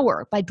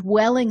power by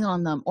dwelling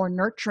on them or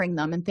nurturing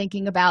them and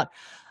thinking about,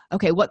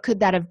 okay, what could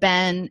that have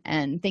been?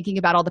 And thinking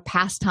about all the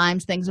past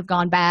times things have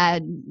gone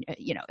bad.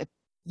 If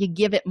you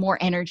give it more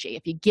energy,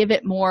 if you give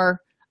it more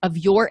of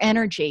your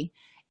energy,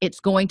 it's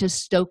going to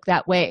stoke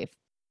that wave.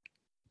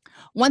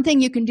 One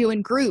thing you can do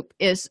in group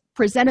is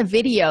present a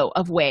video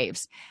of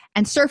waves.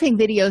 And surfing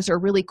videos are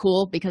really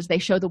cool because they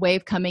show the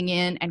wave coming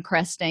in and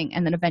cresting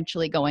and then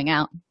eventually going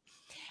out.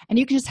 And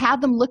you can just have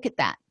them look at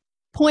that.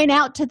 Point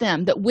out to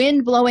them that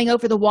wind blowing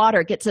over the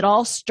water gets it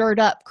all stirred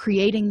up,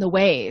 creating the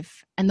wave.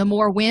 And the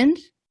more wind,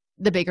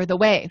 the bigger the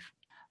wave.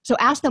 So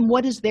ask them,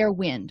 what is their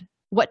wind?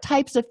 What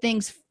types of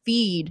things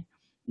feed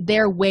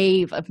their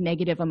wave of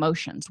negative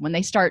emotions. When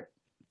they start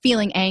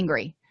feeling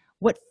angry,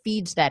 what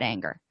feeds that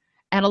anger?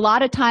 And a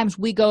lot of times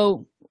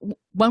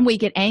when we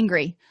get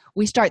angry,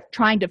 we start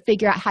trying to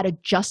figure out how to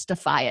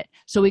justify it.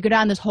 So we go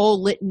down this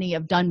whole litany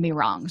of done me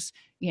wrongs.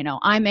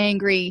 I'm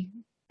angry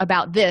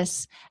about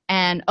this,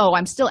 and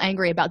I'm still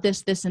angry about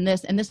this, and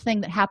this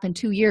thing that happened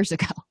 2 years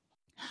ago.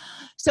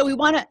 So we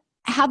want to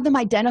have them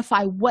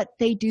identify what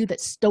they do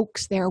that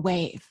stokes their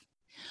wave.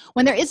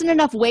 When there isn't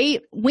enough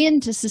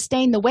wind to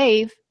sustain the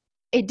wave,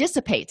 it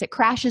dissipates, it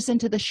crashes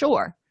into the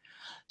shore.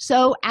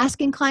 So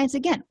asking clients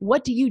again,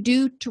 what do you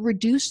do to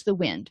reduce the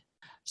wind?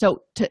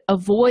 So to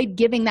avoid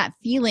giving that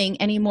feeling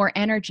any more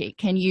energy,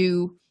 can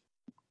you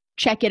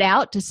check it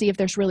out to see if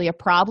there's really a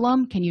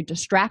problem? Can you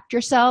distract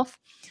yourself?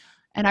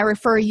 And I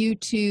refer you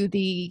to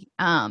the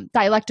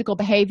dialectical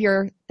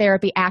behavior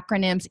therapy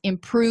acronyms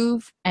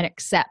IMPROVE and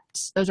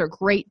ACCEPT. Those are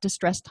great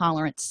distress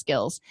tolerance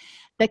skills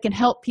that can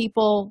help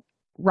people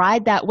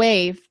ride that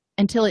wave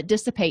until it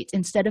dissipates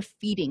instead of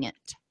feeding it.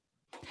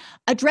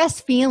 Address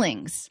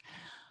feelings.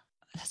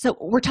 So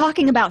we're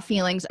talking about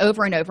feelings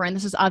over and over, and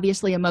this is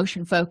obviously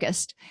emotion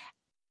focused.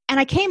 And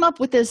I came up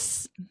with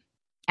this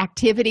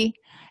activity,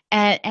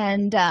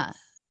 and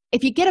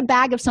if you get a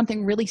bag of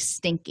something really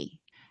stinky,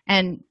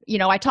 and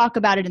I talk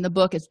about it in the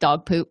book as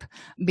dog poop,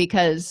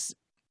 because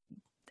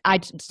I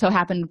so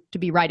happened to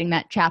be writing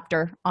that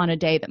chapter on a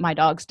day that my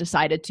dogs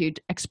decided to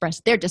express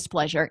their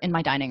displeasure in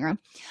my dining room.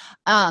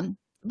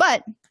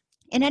 But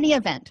in any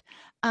event,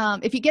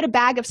 if you get a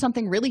bag of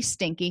something really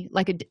stinky,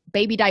 like a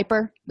baby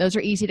diaper, those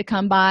are easy to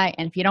come by.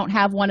 And if you don't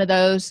have one of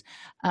those,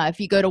 if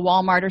you go to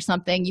Walmart or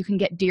something, you can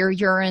get deer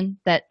urine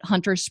that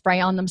hunters spray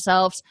on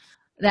themselves.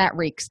 That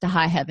reeks to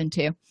high heaven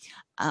too.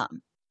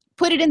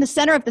 Put it in the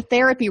center of the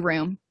therapy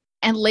room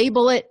and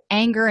label it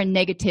anger and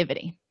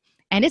negativity.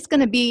 And it's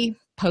going to be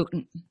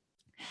potent.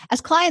 As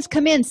clients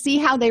come in, see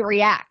how they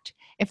react.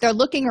 If they're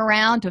looking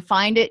around to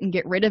find it and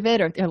get rid of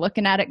it, or they're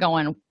looking at it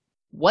going,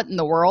 what in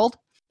the world?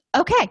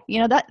 Okay,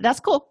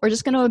 that's cool. We're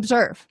just going to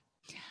observe.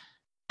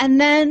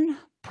 And then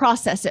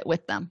process it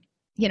with them.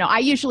 I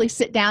usually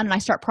sit down and I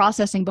start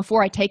processing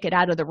before I take it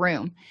out of the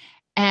room.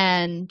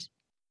 And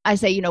I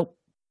say,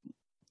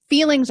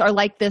 feelings are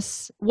like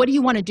this. What do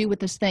you want to do with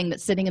this thing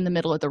that's sitting in the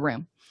middle of the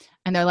room?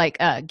 And they're like,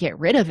 get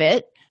rid of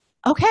it.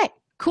 Okay,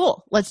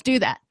 cool. Let's do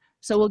that.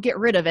 So we'll get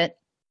rid of it.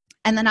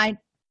 And then I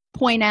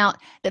point out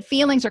that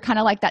feelings are kind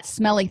of like that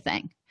smelly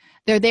thing.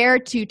 They're there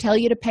to tell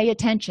you to pay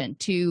attention,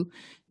 to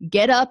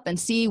get up and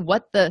see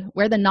where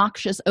the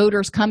noxious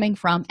odor is coming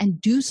from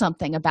and do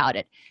something about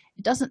it.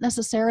 It doesn't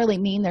necessarily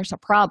mean there's a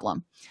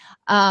problem.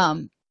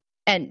 And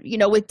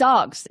with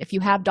dogs, if you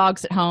have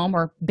dogs at home,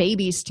 or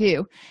babies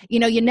too,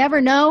 you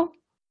never know.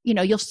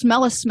 You'll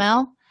smell a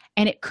smell,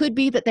 and it could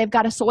be that they've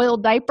got a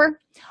soiled diaper,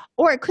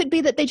 or it could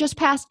be that they just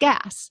passed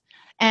gas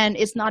and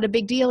it's not a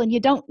big deal and you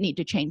don't need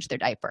to change their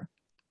diaper.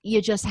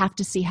 You just have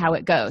to see how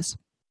it goes.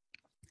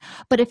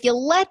 But if you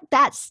let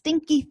that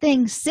stinky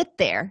thing sit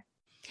there,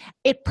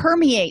 it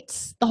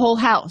permeates the whole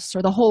house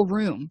or the whole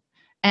room,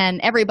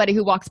 and everybody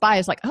who walks by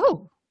is like,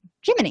 oh,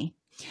 Jiminy.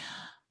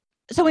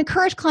 So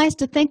encourage clients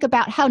to think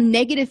about how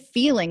negative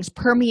feelings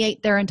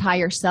permeate their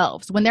entire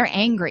selves. When they're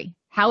angry,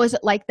 how is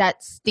it like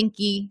that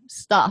stinky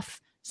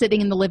stuff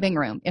sitting in the living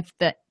room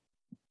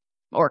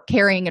or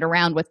carrying it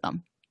around with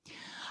them?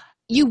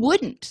 You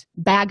wouldn't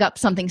bag up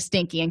something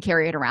stinky and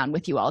carry it around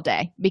with you all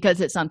day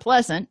because it's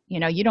unpleasant.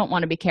 You don't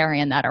want to be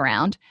carrying that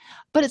around,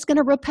 but it's going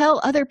to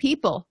repel other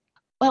people.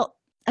 Well,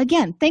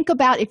 again, think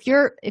about if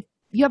you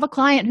have a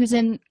client who's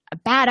in a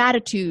bad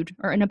attitude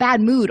or in a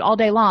bad mood all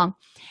day long,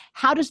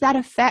 how does that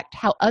affect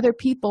how other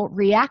people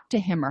react to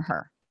him or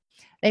her?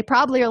 They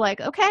probably are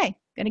like, okay,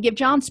 going to give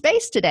John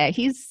space today.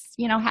 He's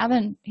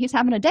having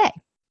a day.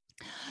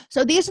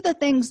 So these are the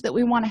things that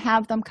we want to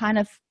have them kind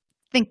of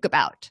think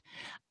about.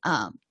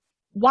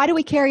 Why do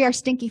we carry our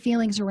stinky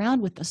feelings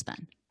around with us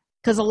then?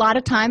 Because a lot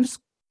of times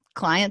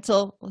clients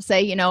will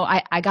say,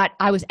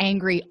 I was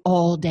angry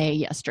all day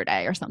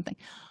yesterday or something.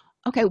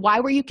 Okay,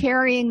 why were you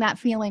carrying that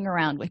feeling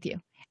around with you?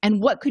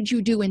 And what could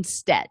you do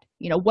instead?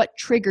 What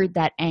triggered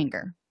that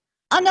anger?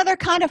 Another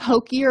kind of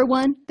hokier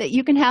one that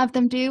you can have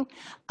them do,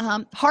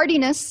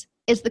 hardiness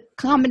is the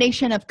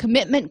combination of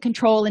commitment,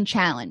 control, and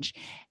challenge.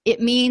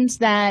 It means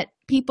that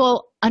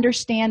people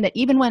understand that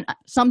even when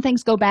some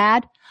things go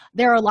bad,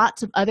 there are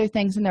lots of other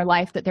things in their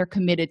life that they're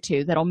committed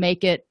to that'll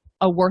make it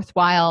a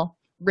worthwhile,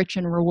 rich,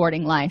 and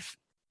rewarding life.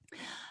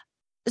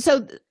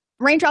 So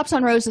Raindrops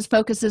on Roses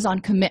focuses on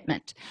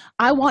commitment.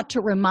 I want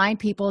to remind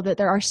people that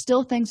there are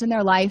still things in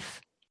their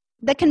life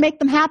that can make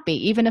them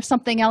happy, even if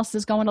something else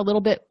is going a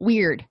little bit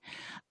weird.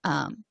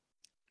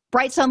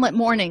 Bright sunlit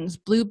mornings,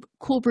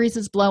 cool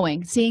breezes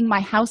blowing, seeing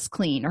my house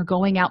clean or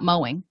going out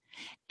mowing,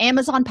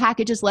 Amazon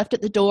packages left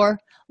at the door,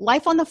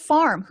 life on the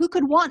farm, who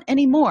could want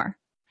any more?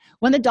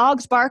 When the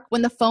dogs bark,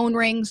 when the phone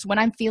rings, when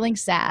I'm feeling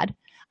sad,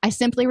 I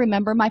simply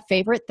remember my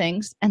favorite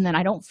things, and then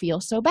I don't feel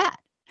so bad.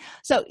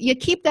 So you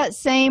keep that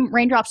same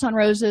Raindrops on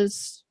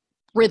Roses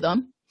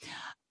rhythm,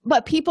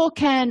 but people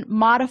can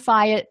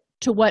modify it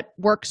to what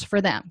works for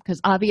them,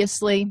 because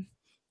obviously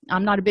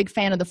I'm not a big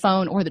fan of the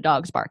phone or the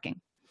dogs barking.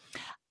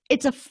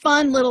 It's a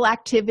fun little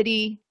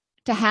activity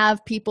to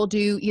have people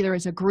do either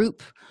as a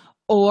group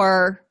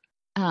or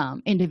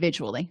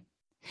individually.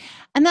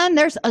 And then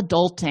there's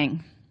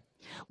adulting.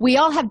 We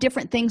all have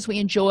different things we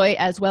enjoy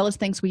as well as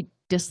things we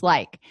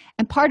dislike.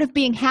 And part of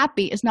being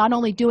happy is not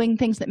only doing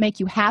things that make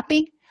you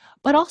happy,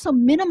 but also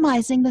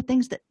minimizing the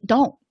things that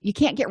don't. You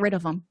can't get rid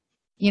of them.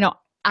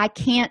 I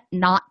can't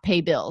not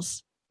pay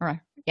bills.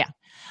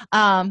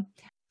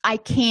 I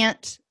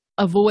can't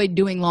avoid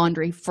doing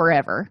laundry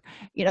forever.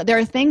 There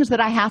are things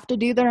that I have to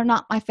do that are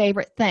not my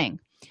favorite thing.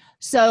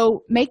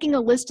 So making a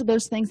list of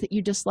those things that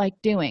you dislike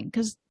doing,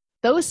 because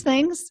those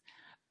things,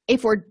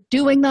 if we're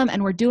doing them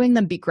and we're doing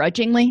them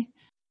begrudgingly,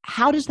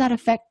 how does that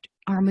affect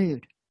our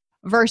mood?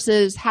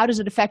 Versus how does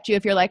it affect you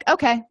if you're like,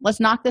 okay, let's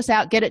knock this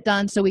out, get it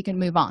done so we can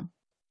move on.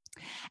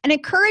 And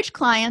encourage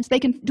clients, they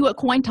can do a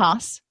coin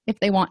toss if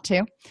they want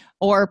to,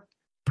 or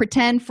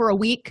pretend for a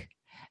week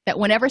that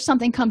whenever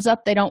something comes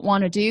up they don't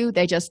want to do,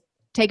 they just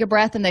take a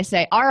breath and they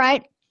say, all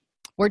right,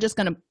 we're just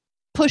going to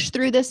push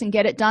through this and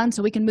get it done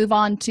so we can move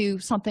on to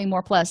something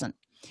more pleasant,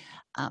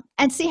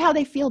 and see how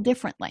they feel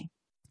differently.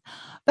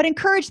 But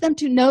encourage them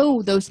to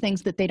know those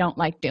things that they don't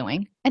like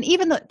doing, and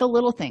even the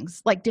little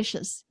things like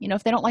dishes.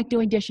 If they don't like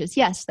doing dishes,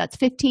 yes, that's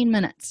 15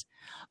 minutes,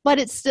 but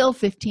it's still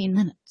 15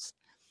 minutes.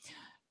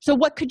 So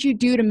what could you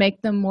do to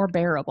make them more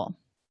bearable?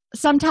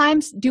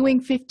 Sometimes doing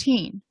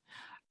 15.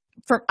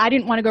 I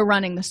didn't want to go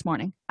running this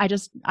morning. I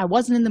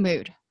wasn't in the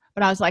mood.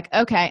 But I was like,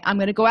 okay, I'm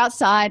going to go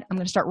outside. I'm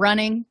going to start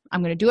running.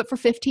 I'm going to do it for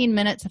 15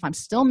 minutes. If I'm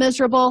still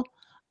miserable,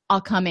 I'll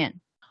come in.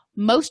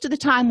 Most of the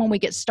time when we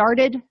get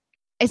started,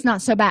 it's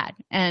not so bad,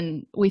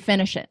 and we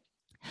finish it.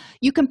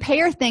 You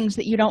compare things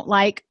that you don't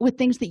like with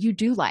things that you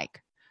do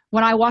like.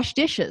 When I wash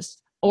dishes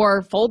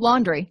or fold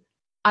laundry,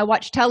 I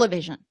watch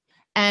television,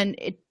 and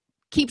it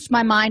keeps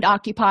my mind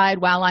occupied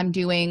while I'm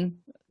doing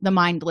the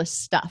mindless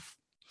stuff.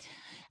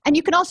 And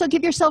you can also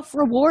give yourself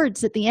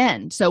rewards at the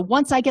end. So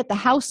once I get the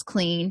house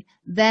clean,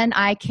 then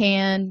I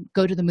can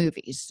go to the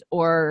movies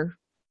or,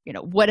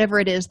 whatever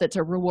it is that's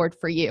a reward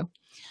for you.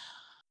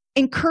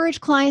 Encourage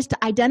clients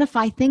to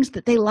identify things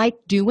that they like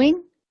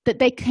doing that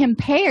they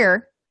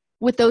compare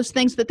with those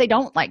things that they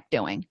don't like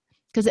doing,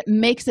 because it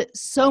makes it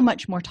so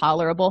much more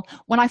tolerable.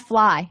 When I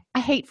fly, I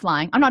hate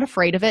flying. I'm not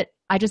afraid of it.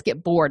 I just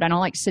get bored. I don't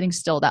like sitting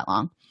still that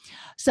long.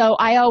 So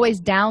I always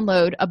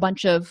download a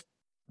bunch of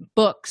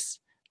books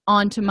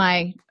onto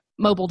my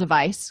mobile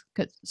device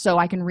so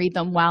I can read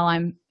them while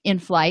I'm in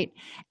flight.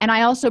 And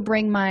I also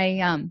bring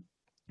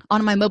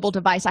on my mobile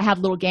device, I have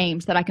little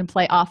games that I can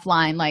play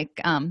offline, like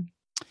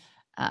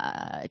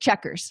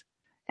checkers.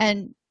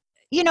 And,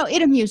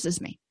 it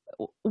amuses me,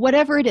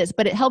 whatever it is,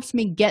 but it helps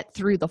me get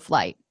through the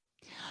flight.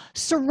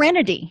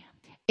 Serenity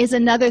is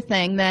another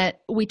thing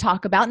that we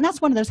talk about, and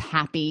that's one of those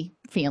happy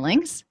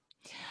feelings.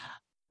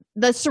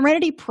 The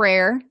serenity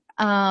prayer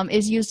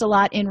is used a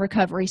lot in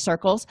recovery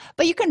circles,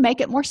 but you can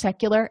make it more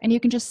secular, and you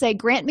can just say,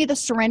 grant me the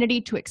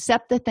serenity to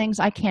accept the things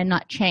I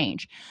cannot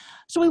change.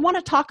 So we want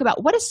to talk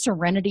about, what does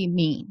serenity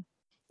mean?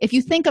 If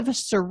you think of a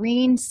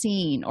serene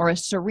scene or a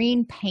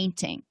serene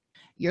painting,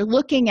 you're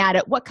looking at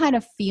it, what kind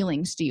of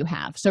feelings do you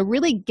have? So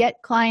really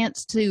get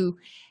clients to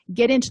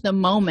get into the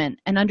moment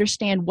and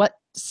understand what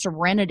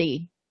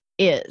serenity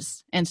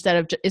is, instead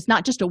of, it's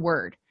not just a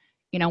word.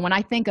 When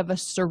I think of a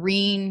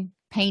serene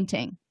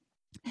painting,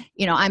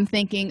 I'm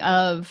thinking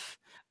of,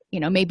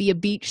 maybe a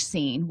beach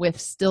scene with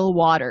still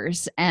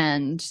waters,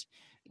 and,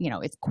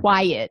 it's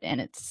quiet and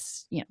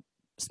it's,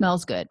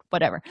 smells good,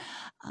 whatever.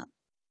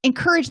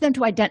 Encourage them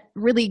to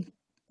really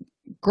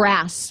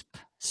grasp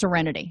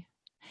serenity.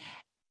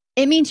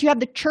 It means you have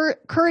the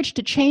courage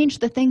to change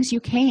the things you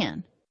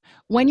can.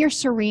 When you're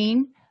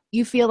serene,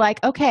 you feel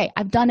like, okay,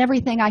 I've done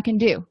everything I can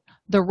do.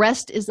 The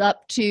rest is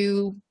up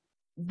to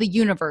the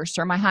universe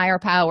or my higher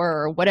power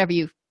or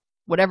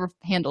whatever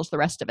handles the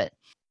rest of it.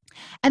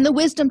 And the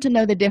wisdom to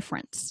know the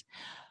difference.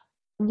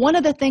 One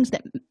of the things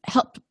that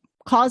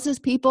causes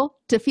people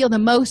to feel the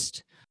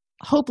most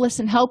hopeless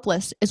and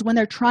helpless is when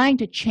they're trying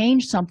to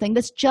change something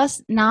that's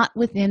just not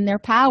within their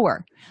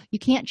power. You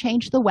can't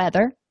change the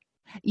weather.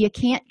 You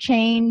can't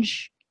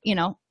change,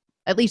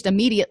 at least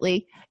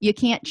immediately, you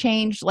can't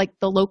change like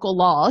the local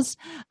laws.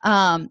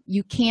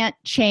 You can't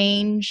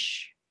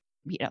change,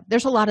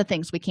 there's a lot of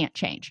things we can't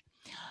change.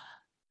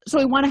 So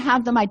we want to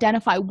have them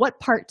identify what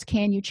parts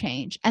can you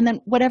change, and then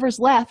whatever's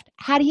left,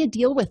 how do you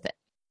deal with it?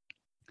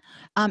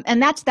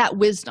 And that's that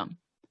wisdom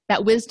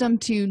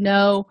to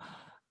know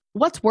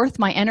what's worth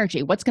my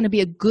energy, what's going to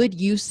be a good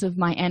use of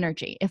my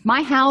energy. If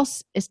my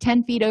house is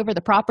 10 feet over the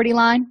property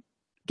line,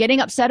 getting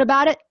upset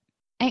about it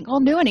ain't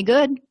going to do any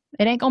good.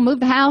 It ain't going to move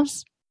the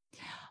house.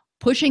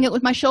 Pushing it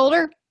with my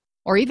shoulder,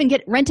 or even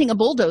renting a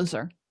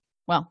bulldozer,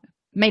 well,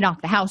 may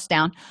knock the house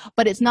down,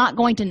 but it's not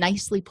going to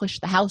nicely push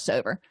the house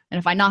over. And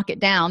if I knock it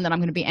down, then I'm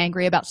going to be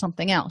angry about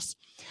something else.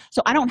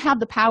 So I don't have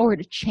the power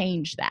to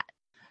change that.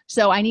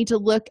 So I need to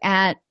look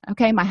at,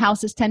 okay, my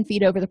house is 10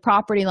 feet over the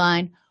property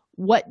line.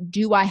 What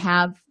do I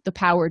have the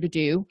power to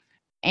do?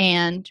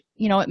 And,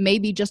 it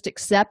maybe just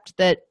accept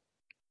that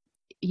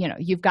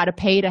you've got to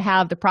pay to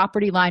have the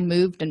property line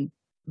moved and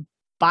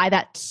buy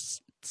that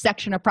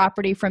section of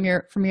property from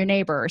your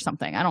neighbor or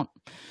something. I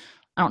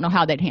don't know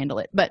how they'd handle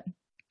it, but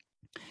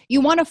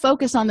you want to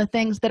focus on the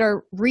things that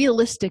are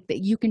realistic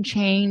that you can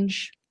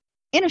change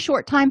in a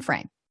short time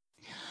frame.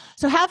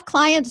 So have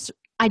clients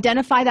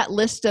identify that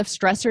list of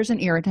stressors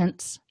and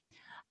irritants,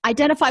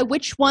 identify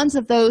which ones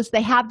of those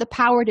they have the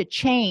power to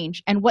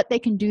change and what they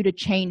can do to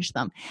change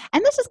them.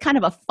 And this is kind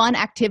of a fun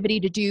activity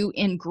to do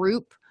in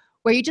group,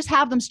 where you just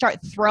have them start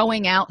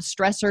throwing out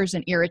stressors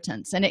and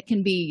irritants. And it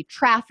can be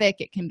traffic,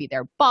 it can be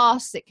their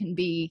boss, it can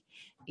be,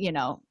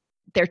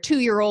 their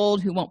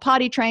 2-year-old who won't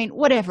potty train,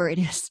 whatever it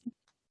is.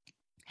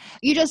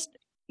 You just,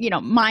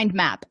 mind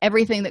map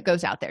everything that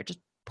goes out there. Just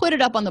put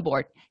it up on the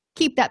board.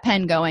 Keep that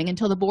pen going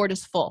until the board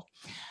is full.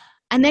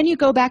 And then you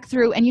go back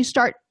through and you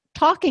start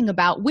talking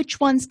about which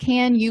ones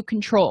can you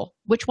control,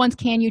 which ones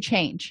can you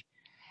change,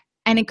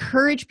 and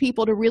encourage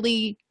people to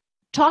really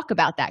talk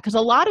about that. Because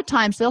a lot of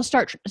times they'll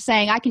start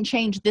saying, I can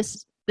change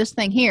this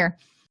thing here.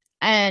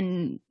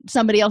 And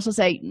somebody else will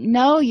say,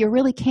 no, you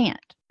really can't.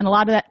 And a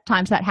lot of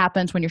times that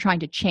happens when you're trying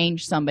to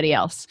change somebody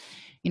else.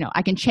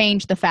 I can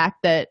change the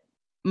fact that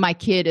my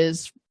kid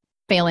is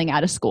failing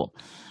out of school.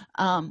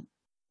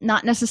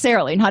 Not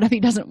necessarily, not if he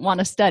doesn't want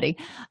to study.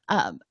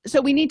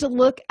 So we need to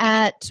look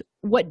at,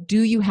 what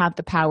do you have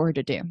the power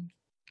to do?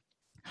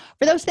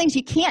 For those things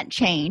you can't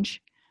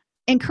change,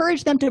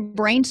 encourage them to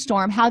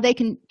brainstorm how they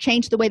can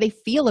change the way they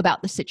feel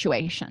about the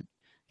situation.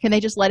 Can they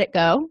just let it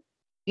go?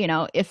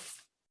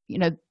 If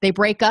they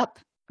break up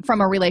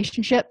from a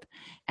relationship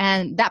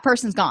and that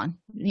person's gone,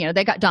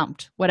 they got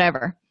dumped,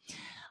 whatever,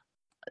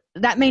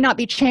 that may not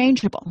be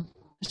changeable.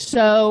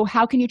 So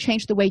how can you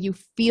change the way you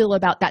feel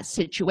about that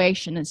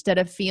situation instead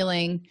of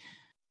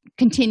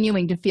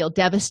continuing to feel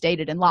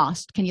devastated and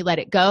lost? Can you let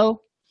it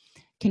go?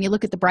 Can you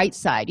look at the bright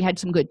side? You had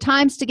some good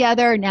times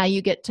together. Now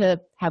you get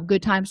to have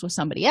good times with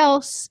somebody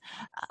else.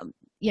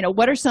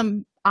 What are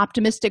some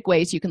optimistic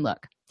ways you can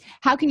look?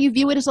 How can you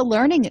view it as a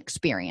learning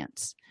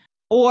experience?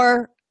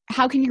 Or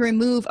how can you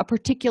remove a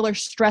particular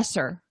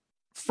stressor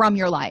from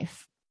your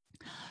life?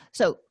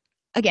 So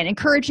again,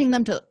 encouraging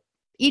them to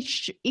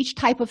each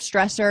type of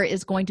stressor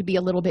is going to be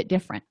a little bit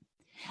different.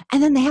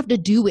 And then they have to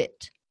do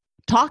it.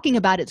 Talking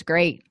about it's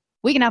great.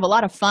 We can have a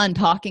lot of fun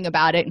talking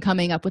about it and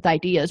coming up with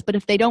ideas, but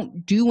if they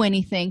don't do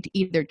anything to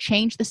either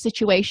change the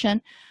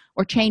situation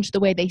or change the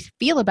way they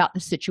feel about the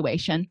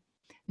situation,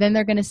 then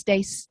they're going to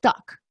stay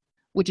stuck,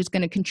 which is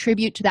going to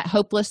contribute to that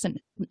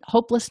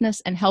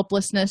hopelessness and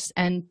helplessness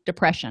and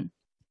depression.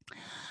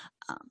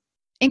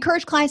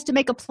 Encourage clients to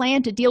make a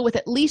plan to deal with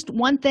at least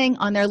one thing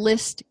on their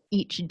list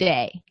each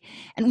day.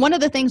 And one of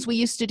the things we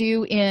used to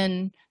do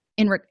in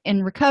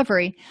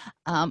recovery,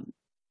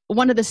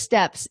 one of the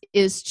steps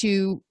is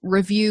to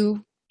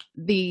review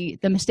the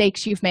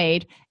mistakes you've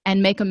made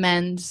and make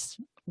amends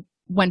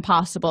when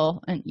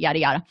possible, and yada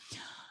yada.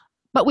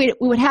 But we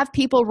would have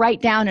people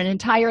write down an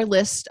entire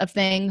list of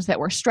things that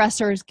were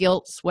stressors,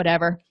 guilts,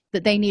 whatever,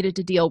 that they needed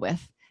to deal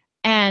with.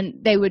 And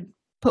they would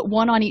put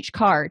one on each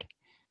card,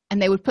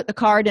 and they would put the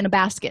card in a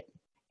basket.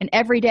 And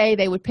every day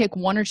they would pick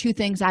one or two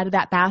things out of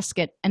that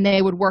basket, and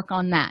they would work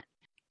on that.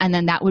 And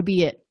then that would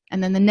be it.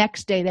 And then the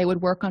next day they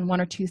would work on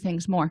one or two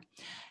things more.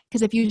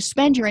 Because if you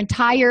spend your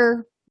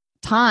entire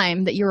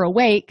time that you're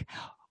awake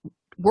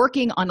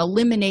working on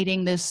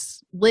eliminating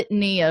this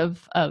litany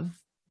of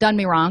done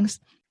me wrongs,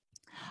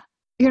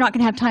 you're not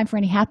going to have time for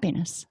any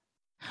happiness.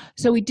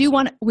 So we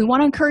want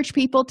to encourage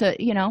people to,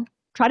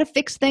 try to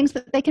fix things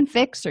that they can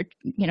fix, or,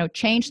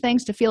 change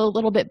things to feel a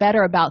little bit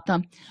better about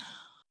them.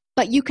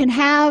 But you can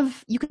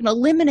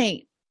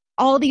eliminate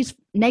all these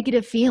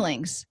negative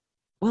feelings.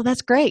 Well,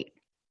 that's great.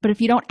 But if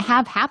you don't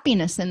have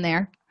happiness in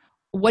there,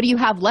 what do you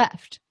have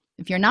left?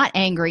 If you're not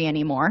angry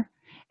anymore,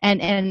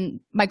 and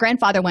my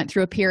grandfather went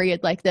through a period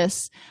like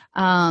this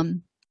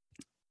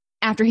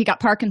after he got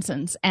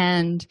Parkinson's,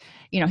 and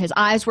his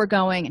eyes were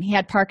going, and he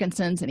had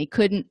Parkinson's, and he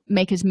couldn't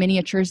make his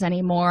miniatures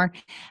anymore,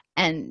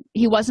 and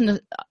he wasn't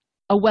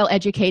a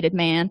well-educated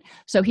man,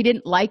 so he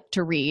didn't like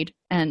to read,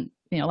 and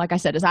like I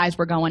said, his eyes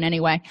were going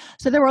anyway.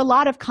 So there were a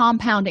lot of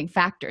compounding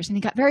factors, and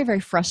he got very,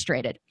 very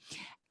frustrated.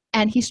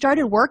 And he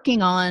started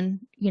working on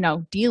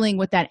dealing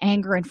with that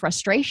anger and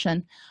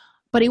frustration,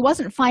 but he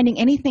wasn't finding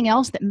anything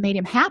else that made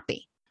him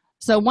happy.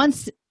 So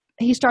once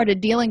he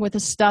started dealing with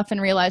this stuff and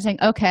realizing,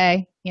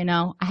 okay,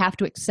 I have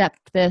to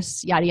accept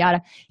this, yada,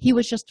 yada, he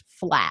was just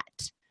flat.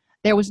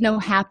 There was no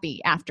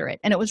happy after it.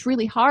 And it was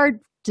really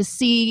hard to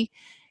see,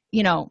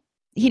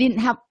 he didn't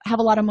have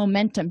a lot of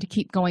momentum to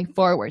keep going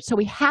forward. So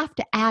we have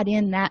to add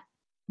in that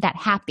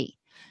happy.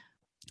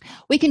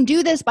 We can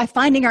do this by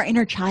finding our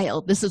inner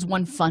child. This is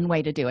one fun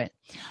way to do it.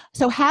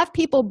 So have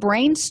people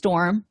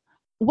brainstorm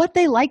what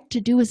they like to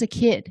do as a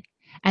kid.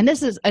 And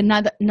this is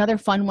another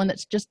fun one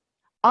that's just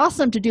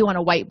awesome to do on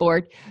a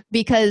whiteboard,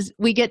 because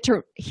we get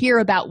to hear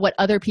about what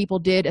other people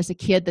did as a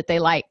kid that they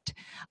liked.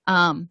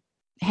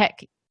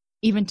 Heck,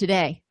 even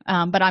today.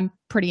 But I'm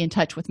pretty in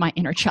touch with my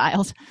inner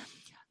child.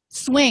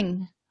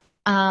 Swing,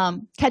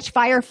 catch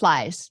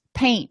fireflies,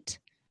 paint,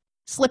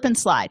 slip and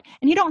slide.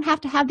 And you don't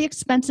have to have the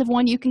expensive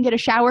one. You can get a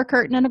shower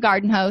curtain and a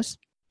garden hose.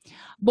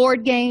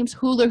 Board games,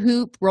 hula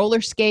hoop,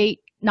 roller skate,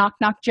 knock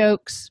knock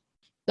jokes.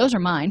 Those are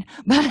mine.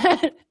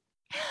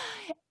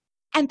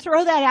 And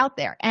throw that out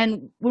there.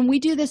 And when we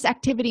do this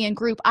activity in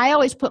group, I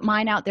always put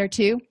mine out there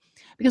too,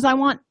 because I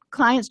want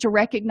clients to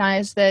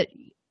recognize that,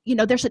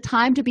 there's a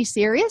time to be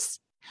serious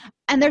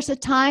and there's a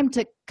time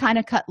to kind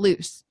of cut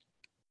loose.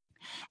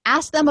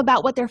 Ask them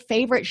about what their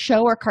favorite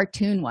show or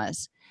cartoon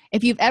was.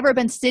 If you've ever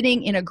been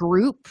sitting in a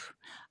group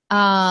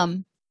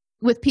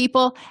with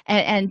people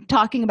and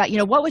talking about,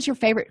 what was your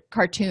favorite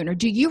cartoon? Or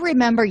do you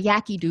remember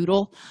Yacky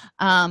Doodle?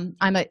 I'm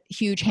a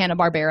huge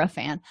Hanna-Barbera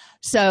fan.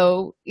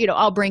 So,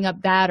 I'll bring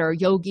up that or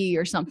Yogi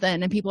or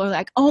something. And people are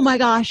like, oh my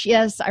gosh,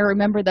 yes, I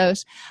remember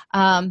those.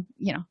 I'm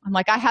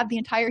like, I have the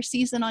entire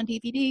season on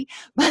DVD.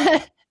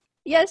 But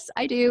yes,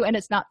 I do. And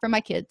it's not for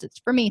my kids. It's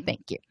for me.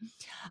 Thank you.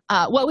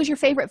 What was your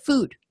favorite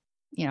food?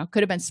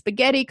 Could have been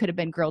spaghetti, could have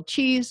been grilled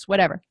cheese,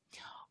 whatever.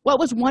 What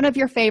was one of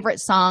your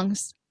favorite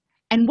songs?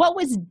 And what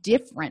was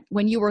different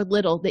when you were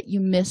little that you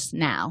miss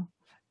now?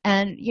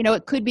 And,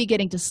 it could be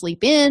getting to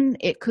sleep in.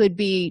 It could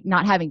be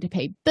not having to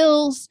pay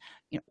bills,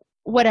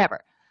 whatever.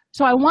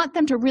 So I want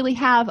them to really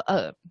have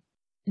a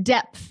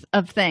depth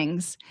of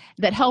things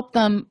that help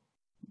them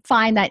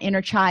find that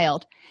inner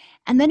child.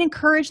 And then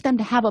encourage them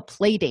to have a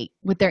play date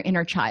with their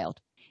inner child.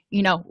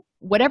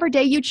 Whatever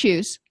day you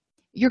choose,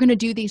 you're going to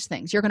do these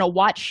things. You're going to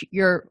watch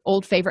your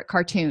old favorite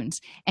cartoons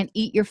and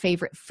eat your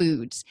favorite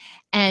foods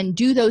and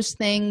do those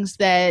things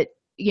that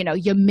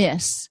you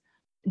miss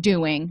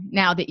doing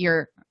now that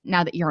you're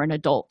an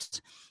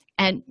adult.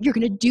 And you're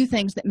going to do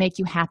things that make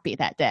you happy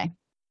that day.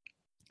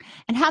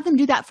 And have them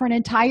do that for an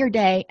entire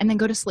day and then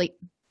go to sleep.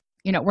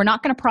 We're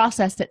not going to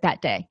process it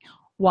that day.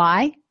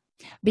 Why?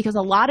 Because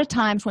a lot of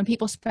times when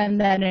people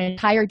spend that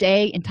entire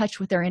day in touch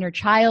with their inner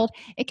child,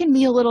 it can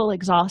be a little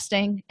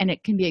exhausting and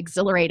it can be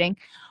exhilarating,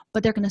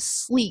 but they're going to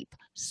sleep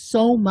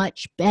so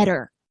much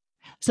better.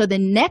 So the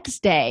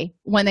next day,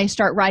 when they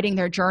start writing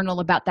their journal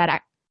about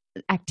that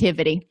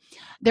activity,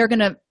 they're going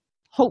to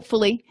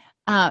hopefully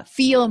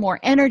feel more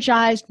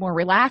energized, more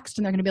relaxed,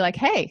 and they're going to be like,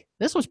 hey,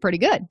 this was pretty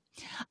good.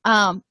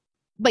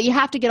 But you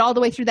have to get all the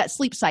way through that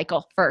sleep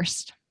cycle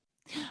first.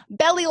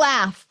 Belly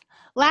laugh.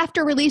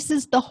 Laughter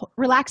relaxes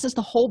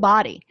the whole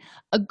body.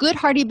 A good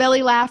hearty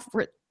belly laugh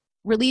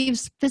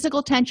relieves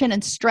physical tension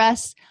and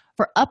stress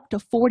for up to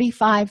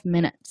 45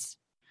 minutes.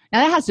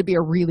 Now, that has to be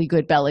a really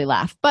good belly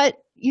laugh, but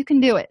you can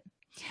do it.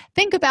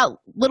 Think about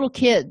little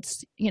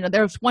kids.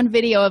 There's one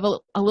video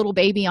of a little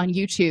baby on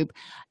YouTube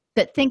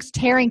that thinks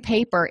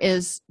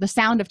the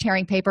sound of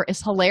tearing paper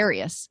is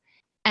hilarious.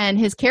 And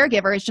his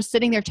caregiver is just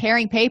sitting there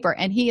tearing paper,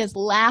 and he is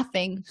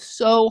laughing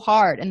so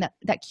hard, and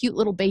that cute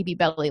little baby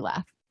belly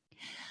laugh.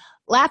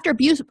 Laughter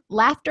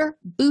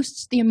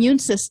boosts the immune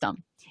system.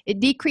 It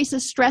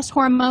decreases stress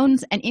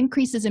hormones and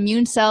increases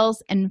immune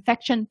cells and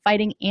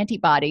infection-fighting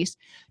antibodies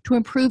to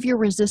improve your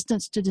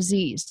resistance to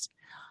disease.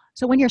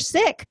 So when you're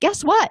sick,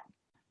 guess what?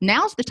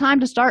 Now's the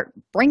time to start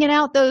bringing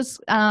out those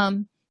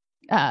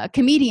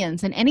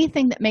comedians and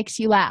anything that makes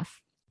you laugh.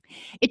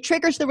 It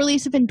triggers the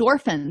release of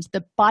endorphins,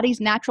 the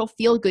body's natural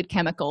feel-good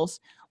chemicals,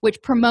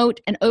 which promote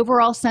an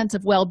overall sense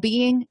of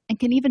well-being and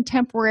can even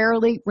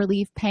temporarily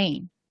relieve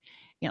pain.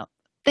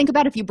 Think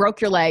about if you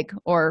broke your leg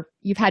or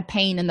you've had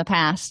pain in the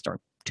past or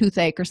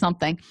toothache or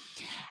something,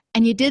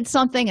 and you did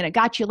something and it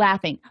got you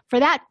laughing. For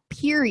that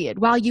period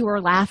while you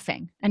were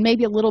laughing, and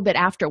maybe a little bit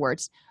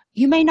afterwards,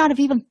 you may not have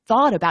even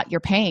thought about your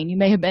pain. You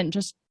may have been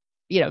just,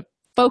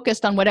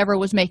 focused on whatever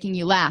was making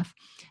you laugh.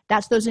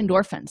 That's those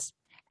endorphins,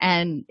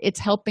 and it's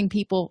helping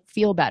people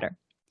feel better.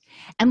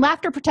 And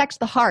laughter protects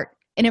the heart.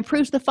 It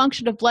improves the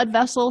function of blood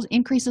vessels,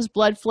 increases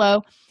blood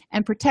flow,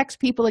 and protects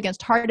people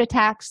against heart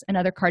attacks and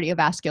other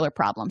cardiovascular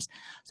problems.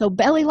 So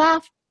belly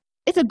laugh,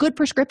 it's a good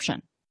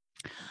prescription.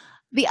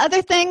 The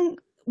other thing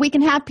we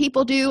can have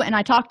people do, and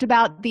I talked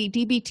about the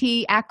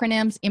DBT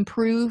acronyms,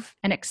 improve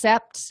and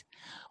accept.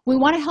 We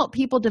want to help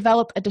people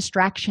develop a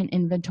distraction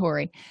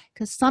inventory,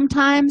 because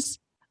sometimes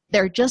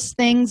they're just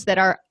things that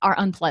are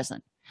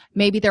unpleasant.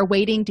 Maybe they're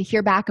waiting to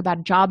hear back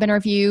about a job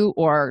interview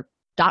or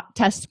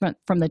test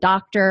from the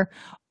doctor,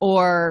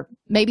 or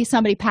maybe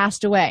somebody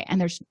passed away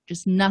and there's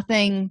just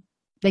nothing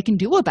they can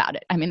do about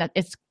it. I mean,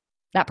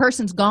 that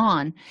person's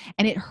gone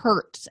and it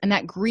hurts, and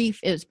that grief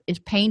is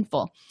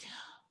painful.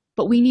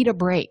 But we need a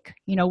break.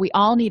 We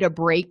all need a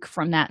break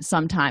from that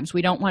sometimes.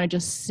 We don't want to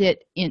just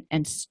sit in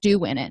and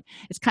stew in it.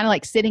 It's kind of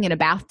like sitting in a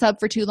bathtub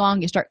for too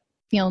long. You start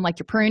feeling like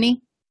you're pruny.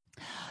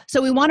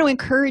 So we want to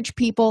encourage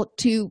people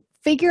to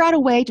figure out a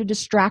way to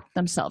distract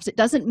themselves. It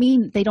doesn't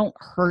mean they don't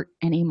hurt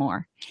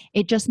anymore.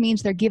 It just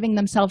means they're giving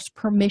themselves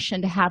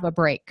permission to have a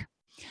break.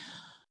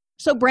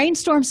 So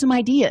brainstorm some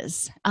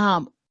ideas.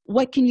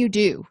 What can you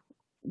do?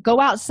 Go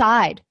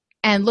outside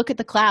and look at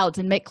the clouds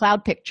and make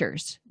cloud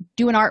pictures.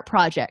 Do an art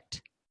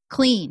project.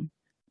 Clean.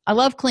 I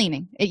love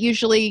cleaning. It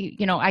usually,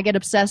 I get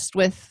obsessed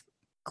with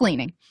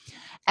cleaning.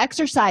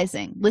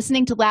 Exercising,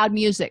 listening to loud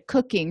music,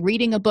 cooking,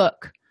 reading a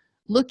book,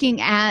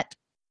 looking at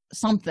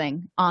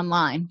something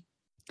online.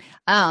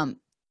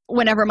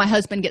 whenever my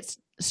husband gets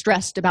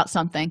stressed about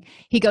something,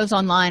 he goes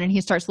online and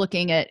he starts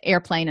looking at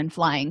airplane and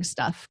flying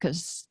stuff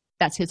because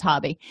that's his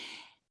hobby.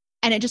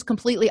 And it just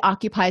completely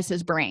occupies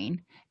his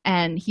brain.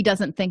 And he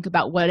doesn't think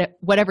about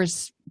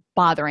whatever's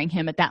bothering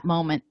him at that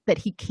moment that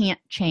he can't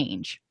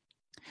change.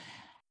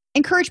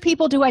 Encourage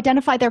people to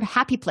identify their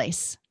happy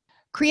place.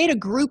 Create a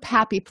group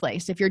happy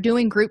place. If you're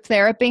doing group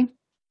therapy,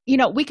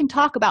 we can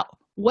talk about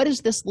what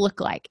does this look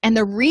like. And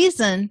the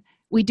reason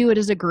we do it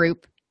as a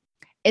group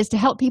is to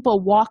help people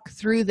walk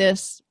through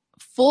this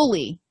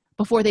fully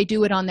before they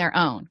do it on their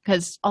own.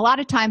 Because a lot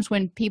of times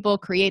when people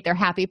create their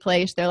happy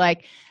place, they're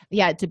like,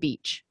 yeah, it's a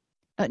beach.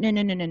 No.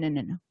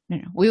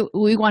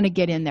 We want to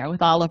get in there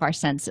with all of our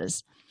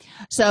senses.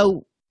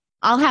 So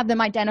I'll have them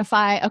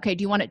identify, okay,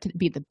 do you want it to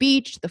be the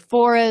beach, the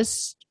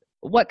forest?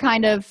 What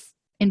kind of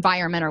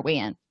environment are we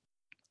in?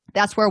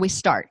 That's where we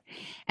start.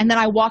 And then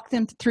I walk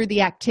them through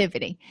the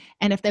activity.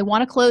 And if they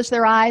want to close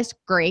their eyes,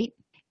 great.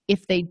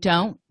 If they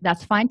don't,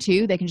 that's fine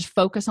too. They can just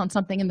focus on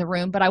something in the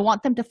room. But I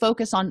want them to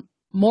focus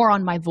more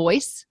on my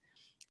voice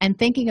and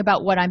thinking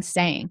about what I'm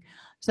saying.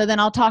 So then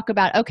I'll talk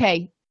about,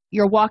 okay,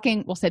 you're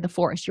walking, we'll say the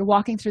forest. You're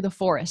walking through the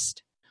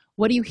forest.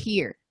 What do you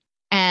hear?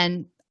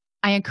 And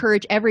I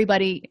encourage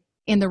everybody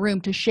in the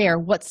room to share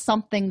what's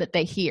something that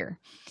they hear.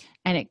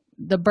 And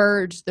the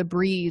birds, the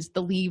breeze,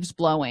 the leaves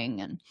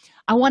blowing. And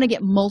I want to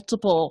get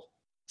multiple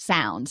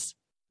sounds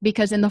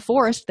because in the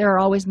forest, there are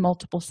always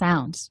multiple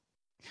sounds.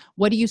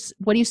 What do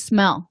you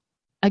smell?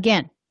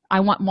 Again, I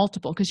want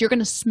multiple because you're going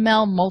to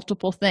smell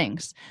multiple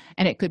things.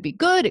 And it could be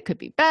good, it could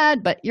be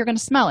bad, but you're going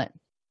to smell it.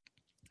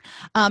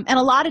 And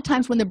a lot of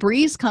times when the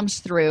breeze comes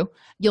through,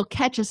 you'll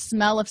catch a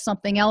smell of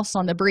something else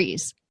on the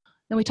breeze.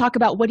 Then we talk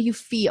about what do you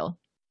feel?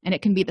 And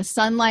it can be the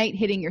sunlight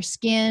hitting your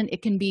skin.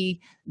 It can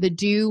be the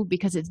dew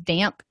because it's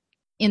damp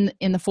in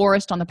the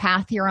forest on the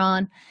path you're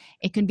on.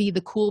 It can be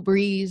the cool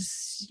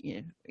breeze.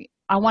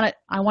 I want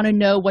to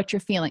know what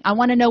you're feeling. I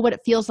want to know what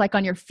it feels like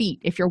on your feet.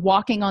 If you're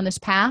walking on this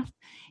path,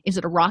 is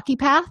it a rocky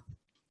path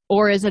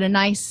or is it a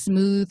nice,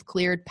 smooth,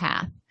 cleared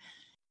path?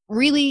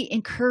 Really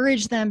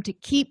encourage them to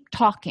keep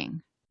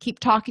talking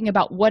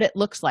about what it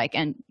looks like.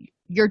 And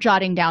you're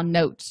jotting down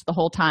notes the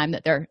whole time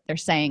that they're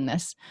saying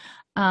this.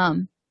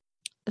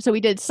 So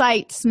we did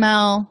sight,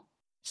 smell,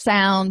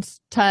 sounds,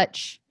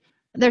 touch.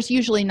 There's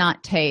usually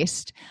not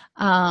taste.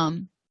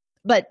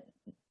 But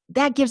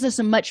that gives us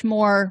a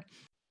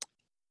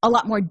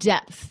lot more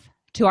depth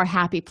to our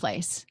happy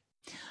place.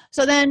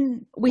 So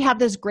then we have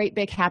this great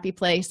big happy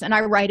place and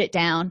I write it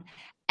down.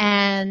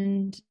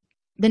 And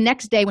the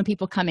next day when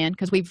people come in,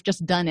 because we've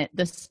just done it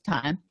this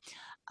time,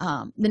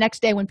 the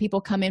next day when people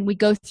come in, we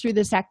go through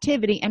this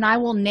activity and I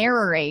will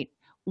narrate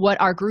what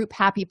our group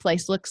happy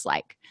place looks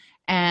like.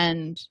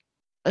 And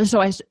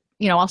so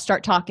I'll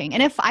start talking.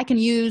 And if I can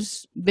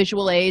use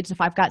visual aids, if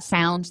I've got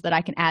sounds that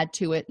I can add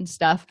to it and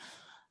stuff,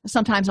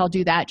 sometimes I'll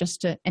do that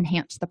just to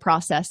enhance the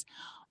process.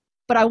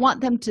 But I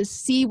want them to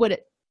see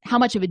how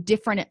much of a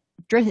difference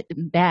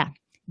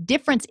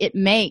it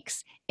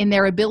makes in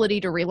their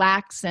ability to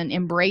relax and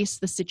embrace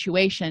the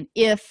situation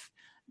if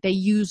they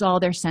use all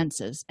their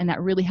senses. And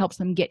that really helps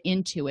them get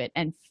into it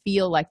and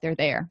feel like they're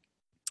there.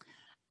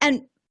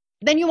 And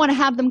then you want to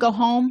have them go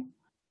home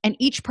and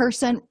each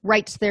person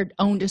writes their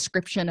own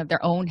description of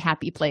their own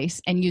happy place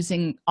and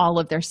using all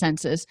of their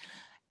senses.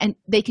 And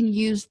they can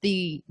use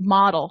the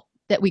model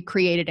that we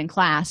created in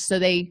class. So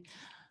they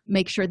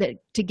make sure that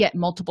to get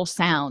multiple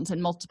sounds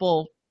and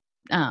multiple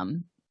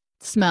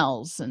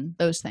smells and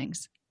those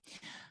things.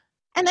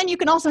 And then you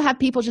can also have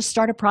people just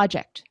start a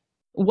project.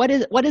 What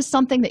is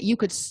something that you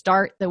could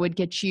start that would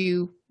get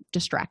you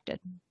distracted?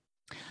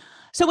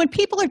 So when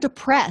people are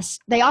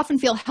depressed, they often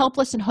feel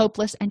helpless and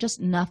hopeless and just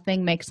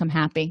nothing makes them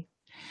happy.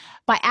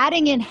 By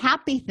adding in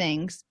happy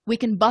things, we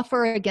can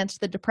buffer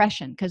against the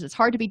depression because it's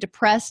hard to be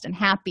depressed and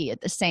happy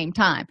at the same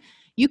time.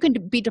 You can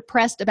be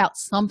depressed about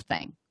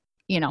something,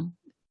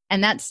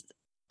 and that's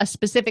a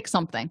specific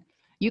something.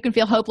 You can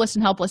feel hopeless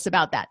and helpless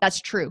about that. That's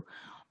true.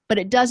 But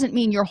it doesn't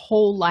mean your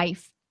whole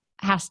life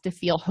has to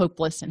feel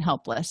hopeless and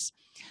helpless.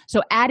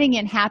 So adding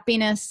in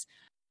happiness,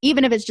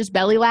 even if it's just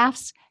belly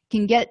laughs,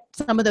 can get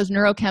some of those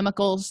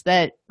neurochemicals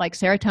that like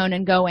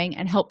serotonin going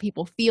and help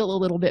people feel a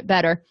little bit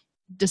better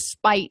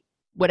despite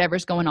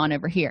whatever's going on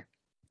over here.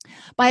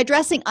 By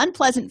addressing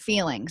unpleasant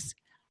feelings,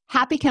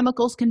 happy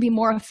chemicals can be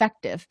more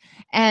effective.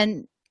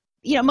 And,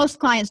 most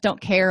clients don't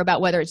care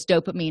about whether it's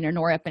dopamine or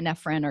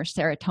norepinephrine or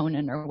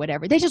serotonin or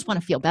whatever. They just want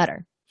to feel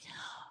better.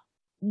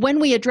 When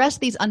we address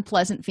these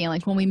unpleasant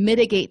feelings, when we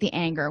mitigate the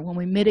anger, when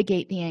we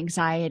mitigate the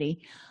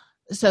anxiety,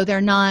 so they're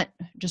not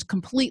just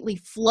completely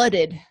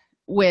flooded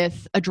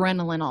with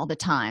adrenaline all the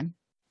time,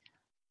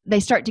 they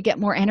start to get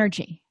more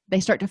energy.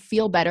 They start to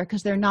feel better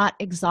because they're not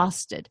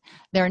exhausted.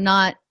 They're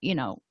not,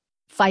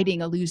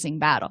 fighting a losing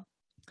battle.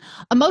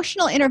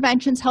 Emotional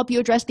interventions help you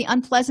address the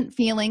unpleasant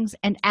feelings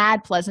and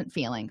add pleasant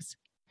feelings.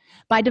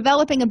 By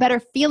developing a better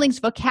feelings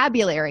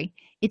vocabulary,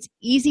 it's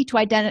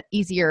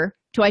easier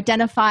to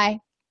identify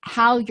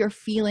how you're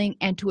feeling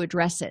and to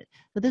address it.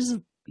 So this is,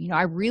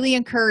 I really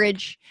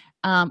encourage,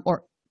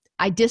 or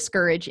I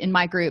discourage in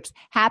my groups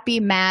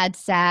happy, mad,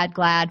 sad,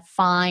 glad,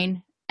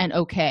 fine, and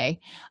okay.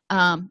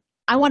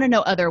 I want to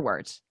know other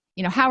words.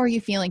 How are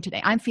you feeling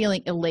today? I'm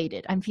feeling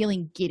elated. I'm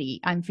feeling giddy.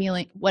 I'm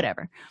feeling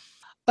whatever.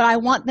 But I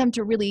want them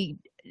to really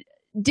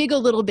dig a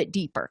little bit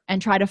deeper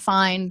and try to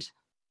find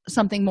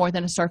something more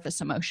than a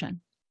surface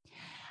emotion.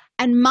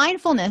 And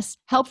mindfulness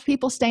helps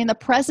people stay in the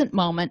present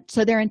moment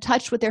so they're in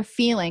touch with their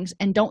feelings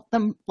and don't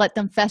let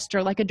them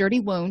fester like a dirty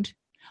wound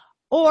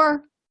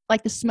or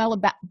like the smell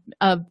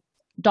of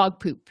dog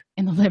poop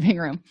in the living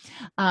room.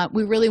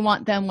 We really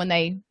want them, when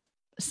they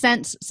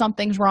sense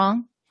something's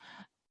wrong,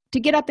 to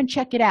get up and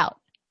check it out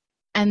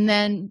and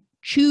then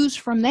choose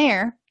from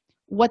there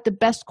what the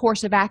best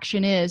course of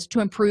action is to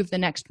improve the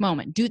next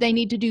moment. Do they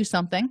need to do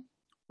something,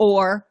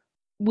 or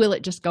will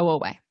it just go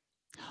away?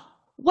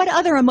 What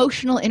other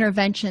emotional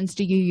interventions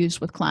do you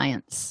use with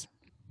clients?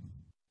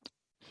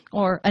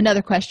 Or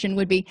another question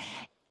would be,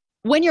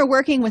 when you're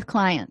working with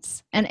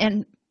clients,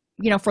 and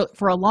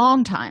for a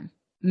long time,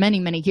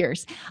 many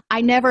years,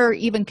 I never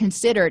even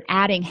considered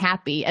adding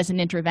happy as an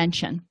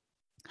intervention.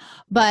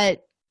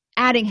 But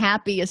adding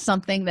happy is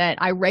something that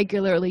I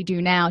regularly do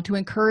now to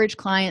encourage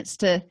clients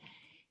to,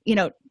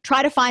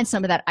 try to find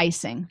some of that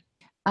icing.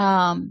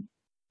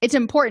 It's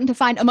important to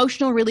find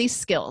emotional release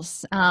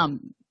skills.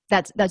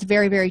 That's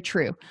very, very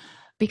true.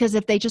 Because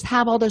if they just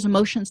have all those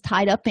emotions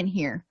tied up in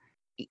here,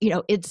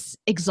 it's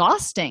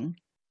exhausting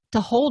to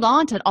hold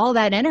on to all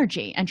that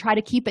energy and try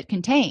to keep it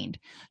contained.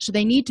 So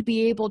they need to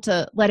be able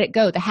to let it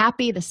go. The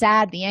happy, the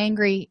sad, the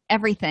angry,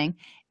 everything.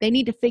 They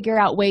need to figure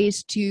out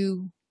ways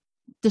to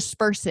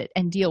disperse it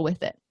and deal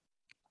with it.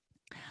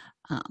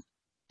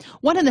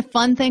 One of the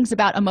fun things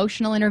about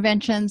emotional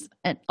interventions,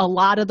 and a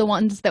lot of the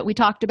ones that we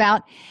talked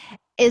about,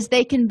 is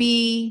they can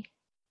be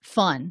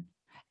fun.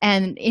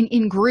 And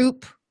in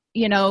group,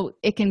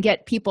 it can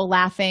get people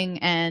laughing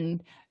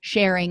and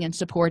sharing and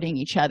supporting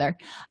each other.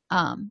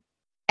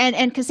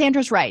 And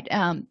Cassandra's right.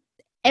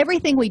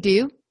 Everything we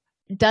do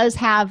does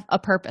have a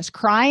purpose.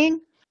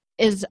 Crying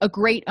is a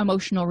great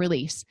emotional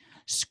release.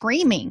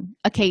 Screaming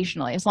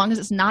occasionally, as long as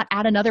it's not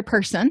at another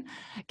person,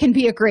 can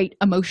be a great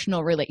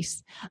emotional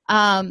release.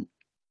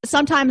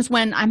 Sometimes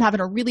when I'm having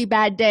a really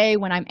bad day,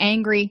 when I'm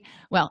angry,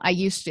 well, I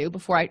used to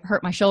before I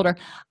hurt my shoulder,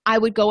 I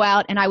would go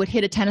out and I would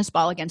hit a tennis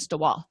ball against a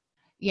wall,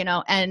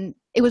 and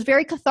it was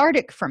very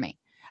cathartic for me.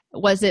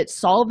 Was it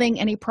solving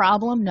any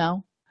problem?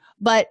 No.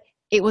 But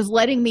it was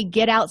letting me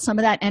get out some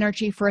of that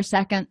energy for a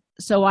second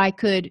so I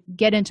could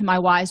get into my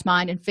wise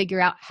mind and figure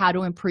out how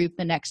to improve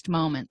the next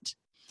moment.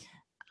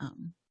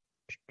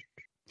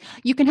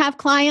 You can have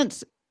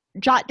clients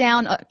jot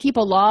down, keep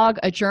a log,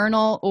 a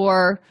journal,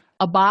 or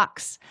a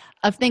box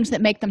of things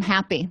that make them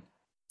happy.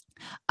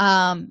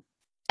 And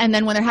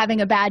then when they're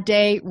having a bad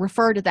day,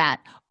 refer to that.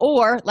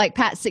 Or, like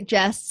Pat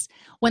suggests,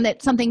 when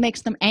something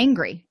makes them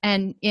angry.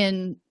 And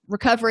in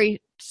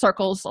recovery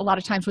circles, a lot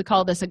of times we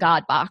call this a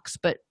God box,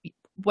 but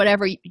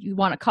whatever you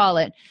want to call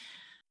it,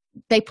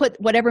 they put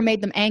whatever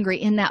made them angry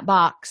in that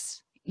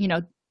box.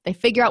 They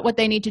figure out what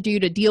they need to do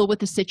to deal with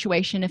the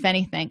situation, if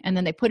anything, and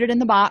then they put it in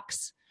the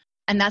box,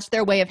 and that's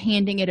their way of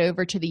handing it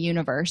over to the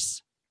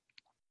universe.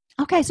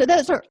 Okay, so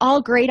those are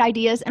all great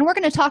ideas, and we're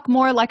going to talk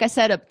more, like I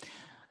said,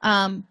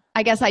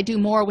 I guess I do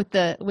more with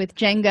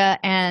Jenga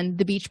and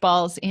the beach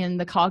balls in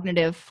the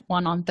cognitive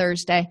one on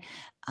Thursday.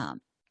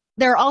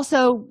 There are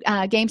also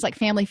games like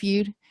Family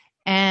Feud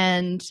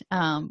and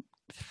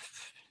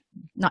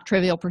not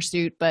Trivial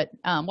Pursuit, but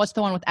what's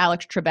the one with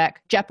Alex Trebek?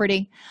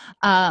 Jeopardy.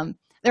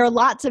 There are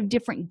lots of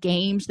different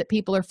games that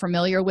people are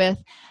familiar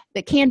with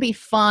that can be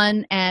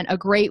fun and a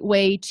great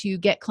way to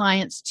get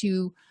clients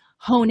to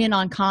hone in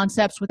on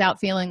concepts without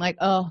feeling like,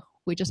 oh,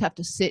 we just have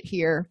to sit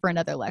here for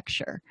another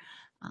lecture.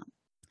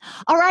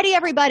 All righty,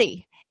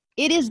 everybody.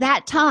 It is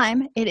that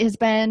time. It has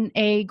been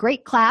a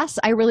great class.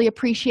 I really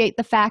appreciate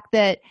the fact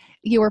that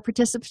you were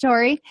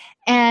participatory,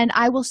 and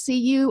I will see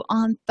you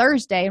on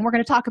Thursday, and we're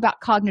going to talk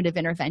about cognitive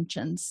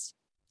interventions.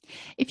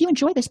 If you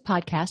enjoy this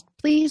podcast,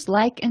 please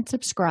like and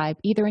subscribe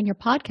either in your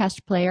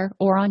podcast player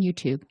or on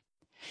YouTube.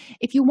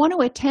 If you want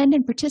to attend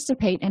and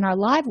participate in our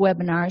live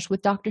webinars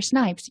with Dr.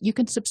 Snipes, you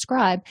can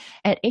subscribe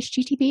at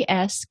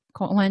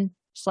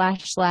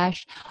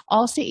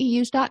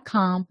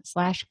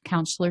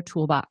https://allceus.com/counselor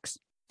toolbox.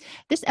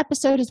 This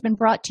episode has been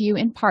brought to you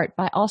in part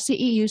by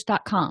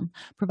allceus.com,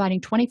 providing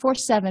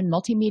 24/7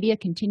 multimedia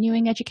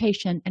continuing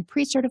education and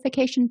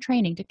pre-certification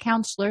training to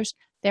counselors,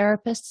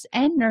 therapists,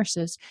 and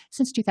nurses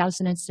since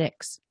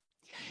 2006.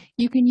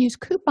 You can use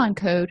coupon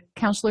code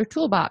Counselor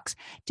Toolbox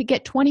to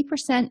get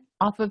 20%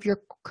 off of your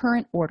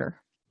current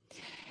order.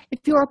 If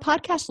you're a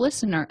podcast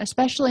listener,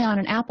 especially on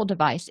an Apple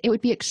device, it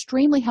would be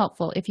extremely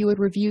helpful if you would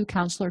review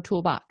Counselor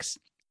Toolbox.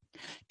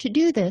 To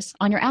do this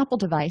on your Apple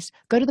device,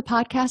 go to the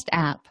podcast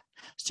app,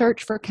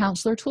 search for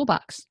Counselor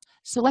Toolbox,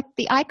 select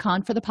the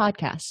icon for the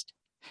podcast,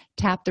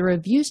 tap the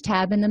Reviews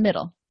tab in the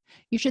middle.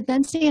 You should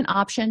then see an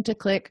option to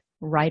click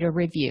Write a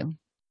Review.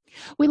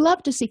 We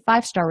love to see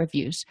 5-star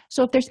reviews,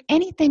 so if there's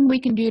anything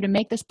we can do to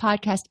make this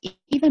podcast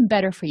even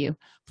better for you,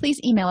 please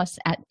email us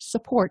at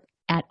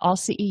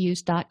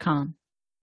support@allceus.com.